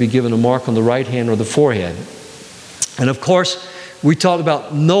slave, to be given a mark on the right hand or the forehead. And of course, we talked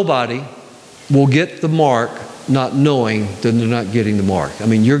about nobody will get the mark not knowing that they're not getting the mark. I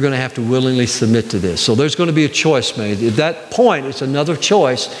mean, you're going to have to willingly submit to this. So there's going to be a choice made. At that point, it's another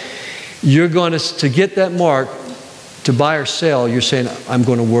choice. You're going to get that mark, to buy or sell, you're saying, I'm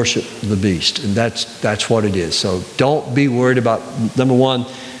going to worship the beast. And that's what it is. So don't be worried about, number one,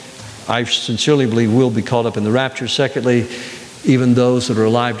 I sincerely believe we'll be caught up in the rapture. Secondly, even those that are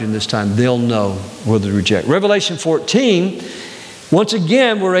alive during this time, they'll know whether to reject. Revelation 14, once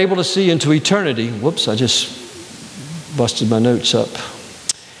again, we're able to see into eternity. Whoops, I just busted my notes up.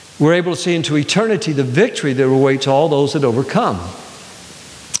 We're able to see into eternity the victory that awaits all those that overcome.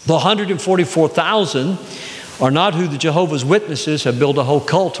 The 144,000 are not who the Jehovah's Witnesses have built a whole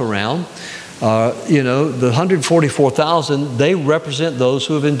cult around. The 144,000, they represent those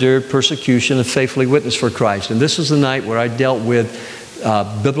who have endured persecution and faithfully witnessed for Christ. And this is the night where I dealt with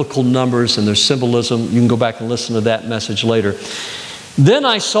biblical numbers and their symbolism. You can go back and listen to that message later. Then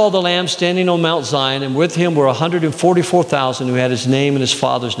I saw the Lamb standing on Mount Zion, and with him were 144,000 who had his name and his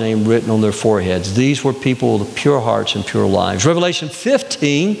Father's name written on their foreheads. These were people with pure hearts and pure lives. Revelation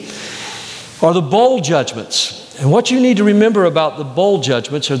 15 are the bowl judgments. And what you need to remember about the bowl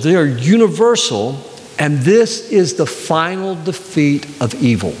judgments is they are universal, and this is the final defeat of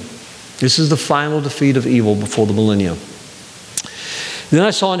evil. This is the final defeat of evil before the millennium. Then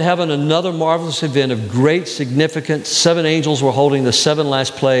I saw in heaven another marvelous event of great significance. 7 angels were holding the 7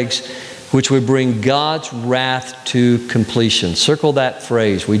 last plagues, which would bring God's wrath to completion. Circle that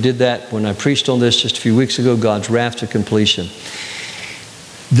phrase. We did that when I preached on this just a few weeks ago, God's wrath to completion.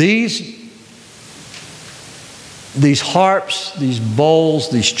 These harps, these bowls,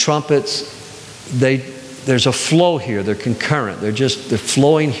 these trumpets, there's a flow here. They're concurrent. They're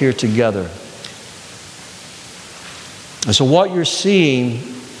flowing here together. And so what you're seeing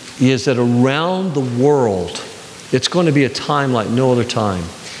is that around the world, it's going to be a time like no other time.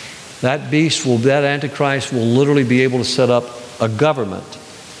 That Antichrist will literally be able to set up a government.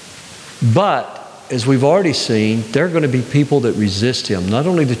 But, as we've already seen, there are going to be people that resist him. Not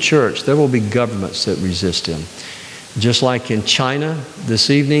only the church, there will be governments that resist him. Just like in China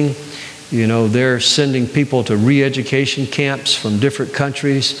this evening, they're sending people to re-education camps from different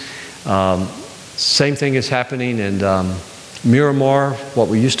countries. Same thing is happening in Myanmar, what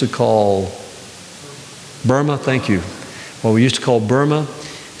we used to call Burma. Thank you. What we used to call Burma.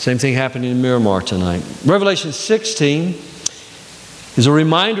 Same thing happening in Myanmar tonight. Revelation 16 is a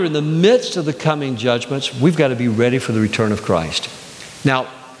reminder in the midst of the coming judgments, we've got to be ready for the return of Christ. Now,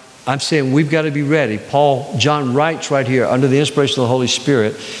 I'm saying we've got to be ready. John writes right here, under the inspiration of the Holy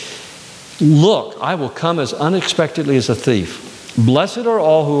Spirit, "Look, I will come as unexpectedly as a thief. Blessed are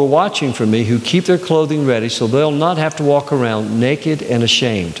all who are watching for me, who keep their clothing ready, so they'll not have to walk around naked and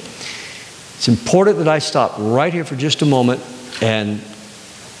ashamed." It's important that I stop right here for just a moment and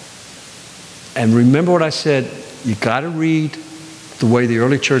remember what I said. You got to read the way the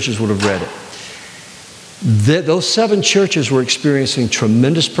early churches would have read it. Those 7 churches were experiencing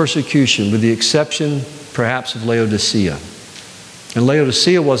tremendous persecution, with the exception, perhaps, of Laodicea. And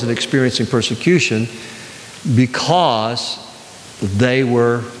Laodicea wasn't experiencing persecution because they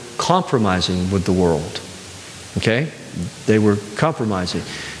were compromising with the world. Okay? They were compromising.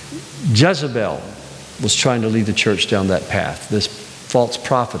 Jezebel was trying to lead the church down that path, this false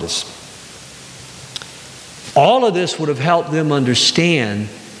prophetess. All of this would have helped them understand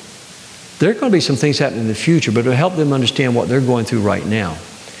there are going to be some things happening in the future, but it will help them understand what they're going through right now.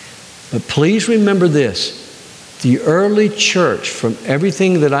 But please remember this. The early church, from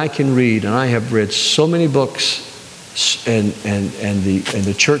everything that I can read, and I have read so many books, and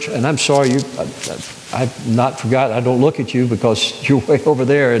the church, and I'm sorry, I've not forgot, I don't look at you because you're way over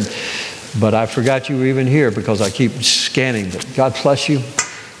there, but I forgot you were even here because I keep scanning. But God bless you.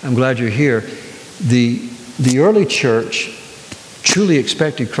 I'm glad you're here. The early church truly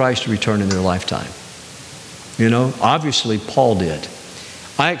expected Christ to return in their lifetime. You know, obviously Paul did.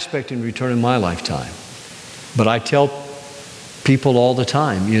 I expect him to return in my lifetime. But I tell people all the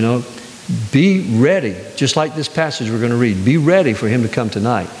time, you know, be ready. Just like this passage we're going to read. Be ready for him to come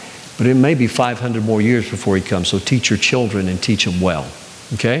tonight. But it may be 500 more years before he comes. So teach your children and teach them well.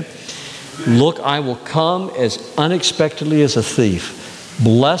 Okay? "Look, I will come as unexpectedly as a thief.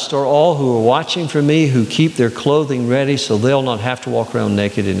 Blessed are all who are watching for me, who keep their clothing ready, so they'll not have to walk around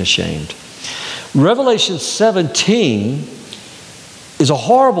naked and ashamed." Revelation 17 is a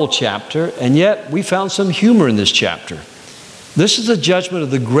horrible chapter, and yet we found some humor in this chapter. This is the judgment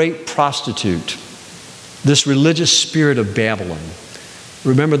of the great prostitute, this religious spirit of Babylon.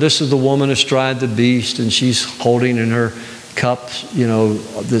 Remember, this is the woman astride the beast, and she's holding in her cup, you know,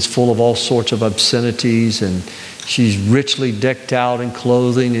 that's full of all sorts of obscenities, and she's richly decked out in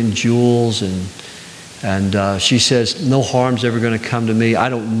clothing and jewels, and she says, "No harm's ever going to come to me. I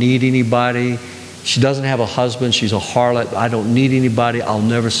don't need anybody." She doesn't have a husband. She's a harlot. "I don't need anybody. I'll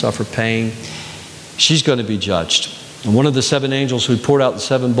never suffer pain." She's going to be judged. And one of the 7 angels who poured out the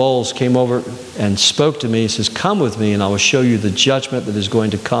 7 bowls came over and spoke to me. He says, "Come with me and I will show you the judgment that is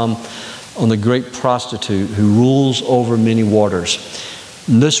going to come on the great prostitute who rules over many waters."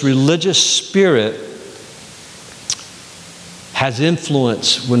 And this religious spirit has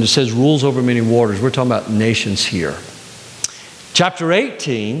influence. When it says rules over many waters, we're talking about nations here. Chapter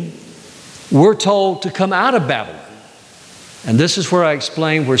 18, we're told to come out of Babylon. And this is where I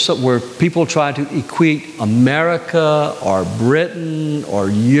explain where people try to equate America or Britain or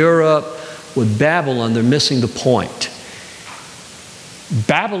Europe with Babylon. They're missing the point.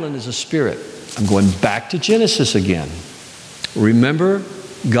 Babylon is a spirit. I'm going back to Genesis again. Remember,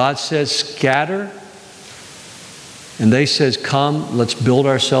 God says, "Scatter." And they says, "Come, let's build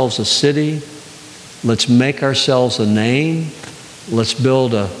ourselves a city. Let's make ourselves a name. Let's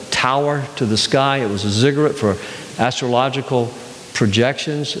build a tower to the sky." It was a ziggurat for astrological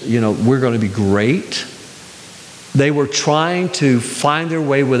projections. You know, we're going to be great. They were trying to find their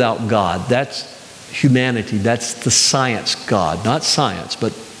way without God. That's humanity. That's the science God. Not science,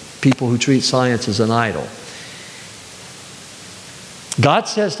 but people who treat science as an idol. God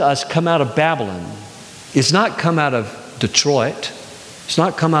says to us, come out of Babylon. It's not come out of Detroit. It's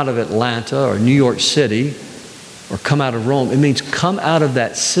not come out of Atlanta or New York City or come out of Rome. It means come out of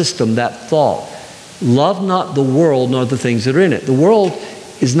that system, that thought. Love not the world nor the things that are in it. The world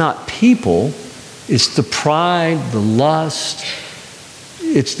is not people. It's the pride, the lust.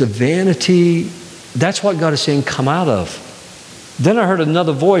 It's the vanity. That's what God is saying, come out of. Then I heard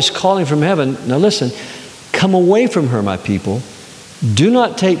another voice calling from heaven. Now listen, come away from her, my people. Do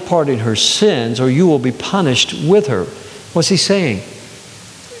not take part in her sins, or you will be punished with her. What's he saying?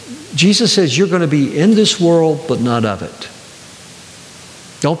 Jesus says you're going to be in this world, but not of it.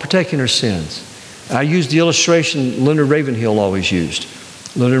 Don't partake in her sins. I used the illustration Leonard Ravenhill always used.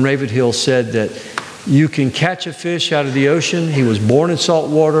 Leonard Ravenhill said that you can catch a fish out of the ocean. He was born in salt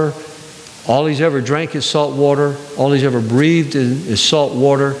water. All he's ever drank is salt water. All he's ever breathed is salt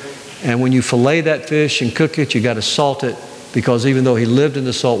water. And when you fillet that fish and cook it, you got to salt it, because even though he lived in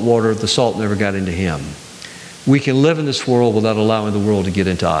the salt water, the salt never got into him. We can live in this world without allowing the world to get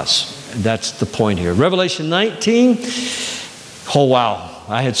into us. And that's the point here. Revelation 19, Oh, wow.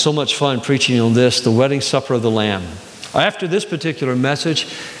 I had so much fun preaching on this, the wedding supper of the Lamb. After this particular message,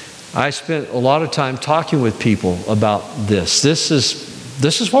 I spent a lot of time talking with people about this. This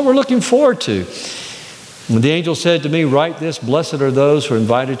is what we're looking forward to. When the angel said to me, write this, blessed are those who are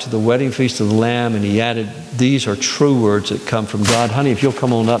invited to the wedding feast of the Lamb, and he added, these are true words that come from God. Honey, if you'll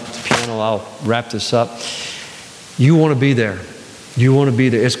come on up to the piano, I'll wrap this up. You want to be there. You want to be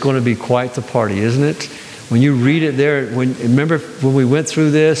there. It's going to be quite the party, isn't it? When you read it there, remember when we went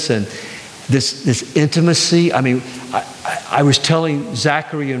through this and this intimacy? I mean, I was telling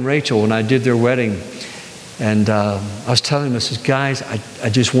Zachary and Rachel when I did their wedding, and I was telling them, I said, guys, I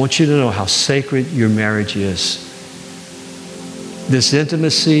just want you to know how sacred your marriage is. This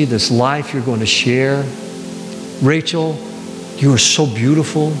intimacy, this life you're going to share. Rachel, you are so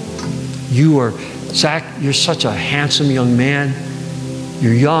beautiful. Zach, you're such a handsome young man.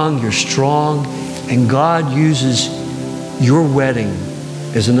 You're young, you're strong, and God uses your wedding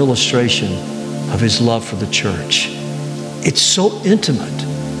as an illustration of His love for the church. It's so intimate.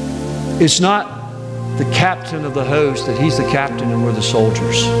 It's not the captain of the host, that he's the captain and we're the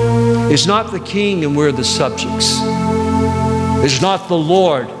soldiers. It's not the king and we're the subjects. It's not the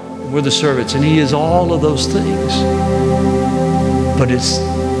Lord and we're the servants, and He is all of those things. But it's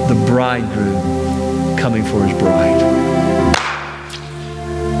the bridegroom coming for his bride.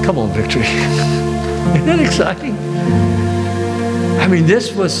 Come on, Victory. Isn't that exciting? I mean,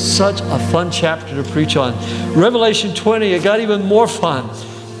 this was such a fun chapter to preach on. Revelation 20, it got even more fun.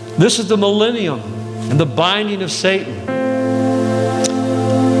 This is the millennium and the binding of Satan.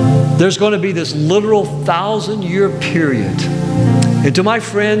 There's going to be this literal 1,000-year period. And to my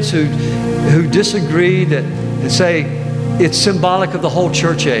friends who disagree and say it's symbolic of the whole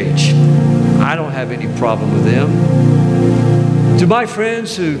church age, I don't have any problem with them. To my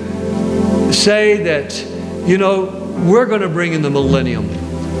friends who say that, we're going to bring in the millennium,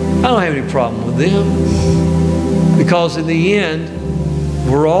 I don't have any problem with them. Because in the end,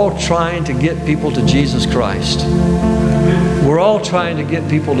 we're all trying to get people to Jesus Christ. We're all trying to get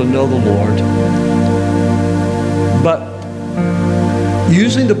people to know the Lord. But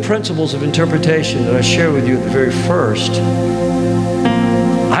using the principles of interpretation that I shared with you at the very first,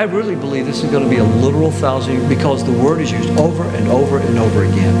 I really believe this is going to be a literal 1,000-year, because the word is used over and over and over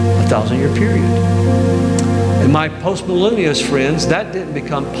again, a 1,000-year period. And my post-millennialist friends, that didn't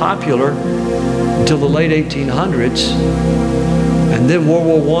become popular until the late 1800s. And then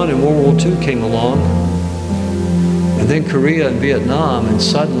World War I and World War II came along. And then Korea and Vietnam, and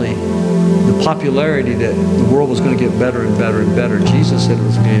suddenly the popularity that the world was going to get better and better and better. Jesus said it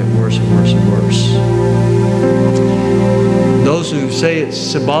was going to get worse and worse and worse. Those who say it's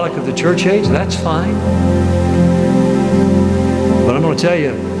symbolic of the church age, that's fine. But I'm going to tell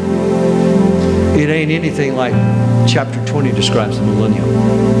you, it ain't anything like chapter 20 describes the millennium.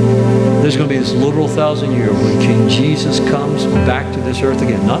 There's going to be this literal 1,000-year when King Jesus comes back to this earth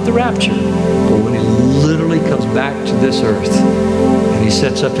again. Not the rapture, but when He literally comes back to this earth and He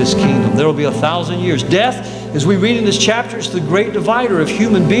sets up His kingdom. There will be 1,000 years. Death, as we read in this chapter, is the great divider of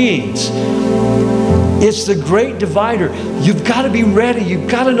human beings. It's the great divider. You've got to be ready. You've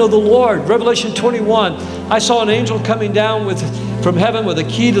got to know the Lord. Revelation 21, I saw an angel coming down from heaven with a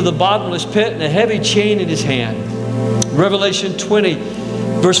key to the bottomless pit and a heavy chain in his hand. Revelation 20,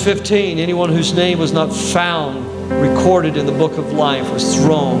 verse 15, anyone whose name was not found recorded in the book of life was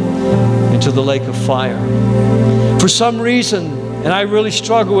thrown into the lake of fire. For some reason, and I really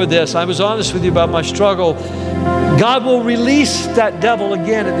struggle with this, I was honest with you about my struggle, God will release that devil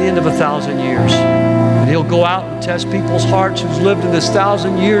again at the end of 1,000 years. And He'll go out and test people's hearts who's lived in this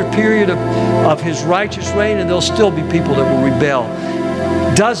 1,000-year period of His righteous reign, and there'll still be people that will rebel.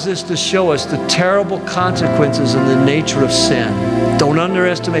 Does this to show us the terrible consequences and the nature of sin. Don't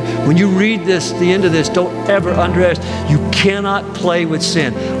underestimate. When you read this, the end of this, don't ever underestimate. You cannot play with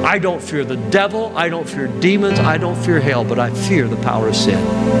sin. I don't fear the devil. I don't fear demons. I don't fear hell, but I fear the power of sin.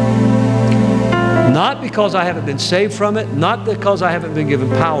 Not because I haven't been saved from it, not because I haven't been given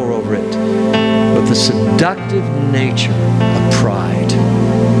power over it, but the seductive nature of pride.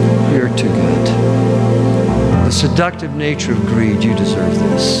 You're too good. The seductive nature of greed. You deserve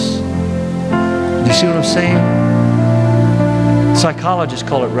this. Do you see what I'm saying? Psychologists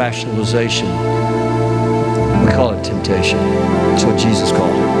call it rationalization. We call it temptation. That's what Jesus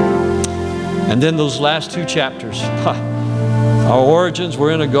called it. And then those last two chapters. Our origins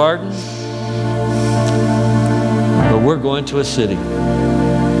were in a garden, but we're going to a city.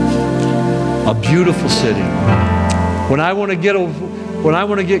 A beautiful city. When I want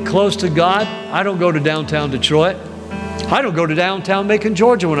to get close to God, I don't go to downtown Detroit. I don't go to downtown Macon,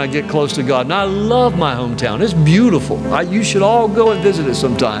 Georgia when I get close to God. And I love my hometown. It's beautiful. You should all go and visit it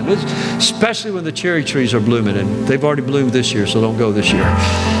sometime, especially when the cherry trees are blooming. And they've already bloomed this year, so don't go this year.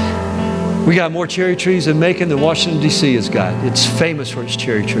 We got more cherry trees in Macon than Washington, D.C. has got. It's famous for its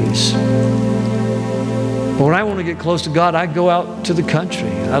cherry trees. But when I want to get close to God, I go out to the country.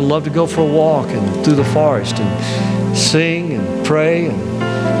 I love to go for a walk and through the forest and sing and pray. And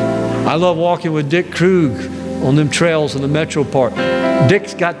I love walking with Dick Krug on them trails in the Metro Park.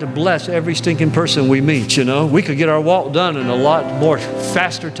 Dick's got to bless every stinking person we meet, you know. We could get our walk done in a lot more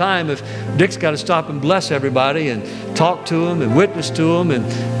faster time if Dick's got to stop and bless everybody and talk to them and witness to them. And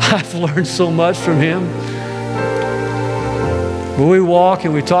I've learned so much from him. When we walk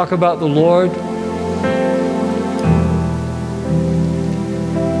and we talk about the Lord,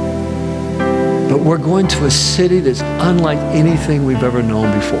 but we're going to a city that's unlike anything we've ever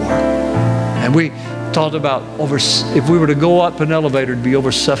known before. And we talked about if we were to go up an elevator, it'd be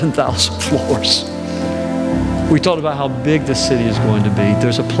over 7,000 floors. We talked about how big the city is going to be.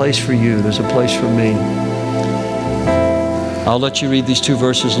 There's a place for you. There's a place for me. I'll let you read these two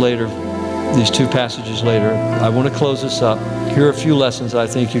verses later, these two passages later. I want to close this up. Here are a few lessons I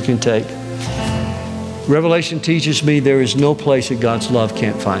think you can take. Revelation teaches me there is no place that God's love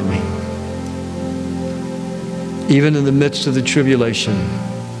can't find me. Even in the midst of the tribulation,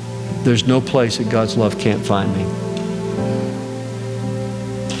 there's no place that God's love can't find me.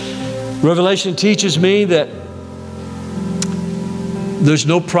 Revelation teaches me that there's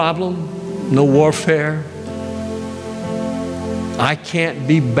no problem, no warfare. I can't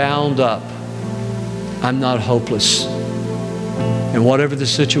be bound up. I'm not hopeless. And whatever the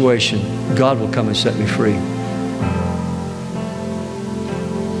situation, God will come and set me free.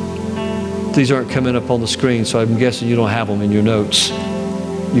 These aren't coming up on the screen, so I'm guessing you don't have them in your notes.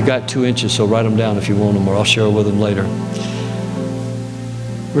 You got 2 inches, so write them down if you want them, or I'll share with them later.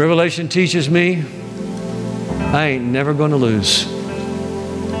 Revelation teaches me I ain't never going to lose.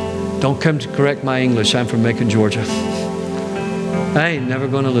 Don't come to correct my English. I'm from Macon, Georgia. I ain't never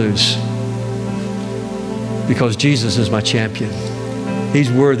going to lose because Jesus is my champion. He's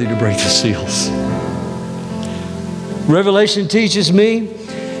worthy to break the seals. Revelation teaches me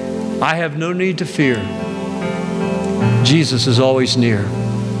I have no need to fear. Jesus is always near.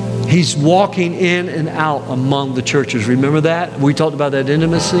 He's walking in and out among the churches. Remember that? We talked about that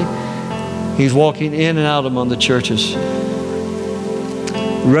intimacy. He's walking in and out among the churches.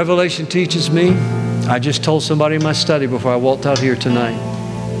 Revelation teaches me, I just told somebody in my study before I walked out here tonight.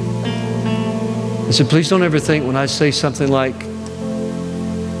 I said, please don't ever think when I say something like,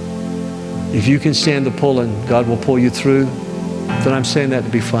 if you can stand the pulling, God will pull you through, then I'm saying that to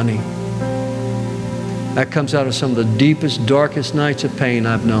be funny. That comes out of some of the deepest, darkest nights of pain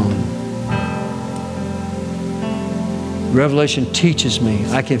I've known. Revelation teaches me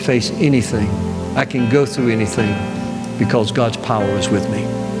I can face anything. I can go through anything because God's power is with me.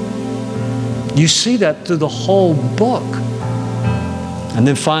 You see that through the whole book. And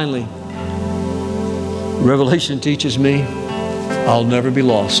then finally, Revelation teaches me I'll never be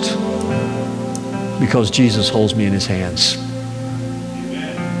lost because Jesus holds me in His hands.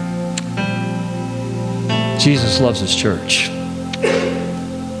 Jesus loves His church.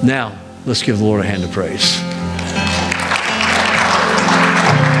 Now, let's give the Lord a hand of praise.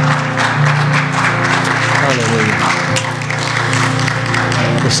 Hallelujah.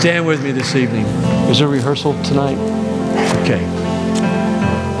 Well, stand with me this evening. Is there a rehearsal tonight? Okay.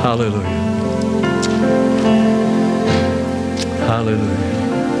 Hallelujah. Hallelujah.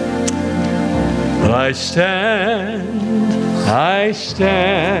 I stand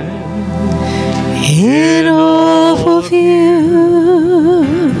in awe of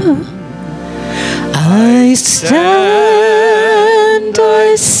you. I stand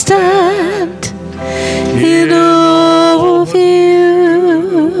in awe of you.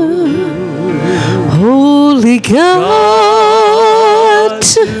 Holy God,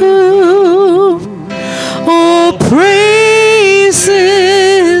 to whom all praise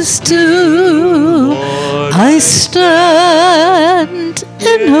is due, I stand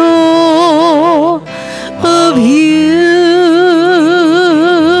in awe of you.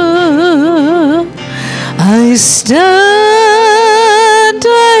 I stand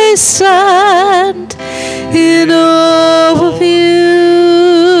in awe of you.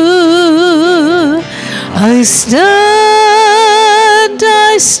 I stand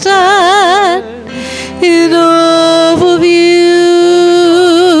in awe of you.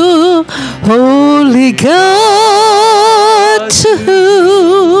 Holy God, to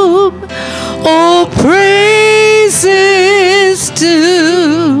whom all praise is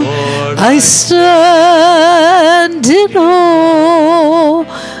due, I stand in in awe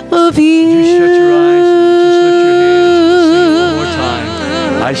of you. Would you shut your eyes and just lift your hands and sing one more time?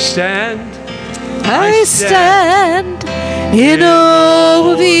 I stand in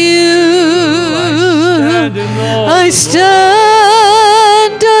awe of you. I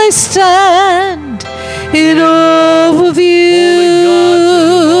stand in awe of you.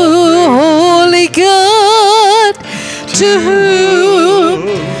 Holy God, to whom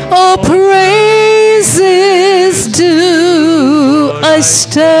all praise is due. I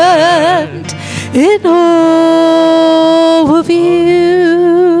stand in awe of you.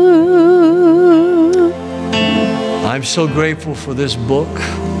 I'm so grateful for this book.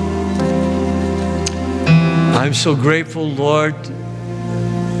 I'm so grateful, Lord,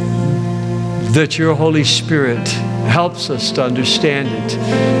 that your Holy Spirit helps us to understand it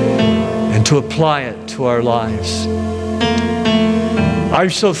and to apply it to our lives. I'm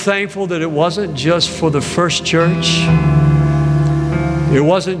so thankful that it wasn't just for the first church. It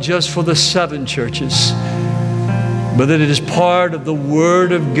wasn't just for the 7 churches, but that it is part of the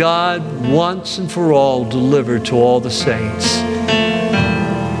Word of God once and for all delivered to all the saints.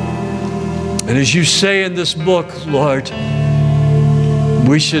 And as you say in this book, Lord,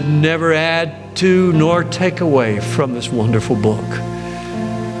 we should never add to nor take away from this wonderful book.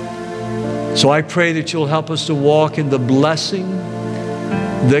 So I pray that you'll help us to walk in the blessing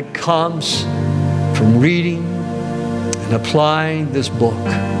that comes from reading and applying this book.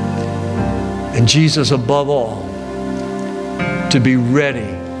 And Jesus, above all, to be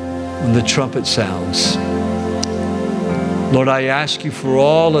ready when the trumpet sounds. Lord, I ask you for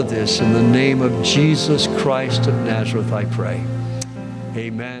all of this in the name of Jesus Christ of Nazareth, I pray.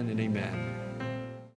 Amen and amen.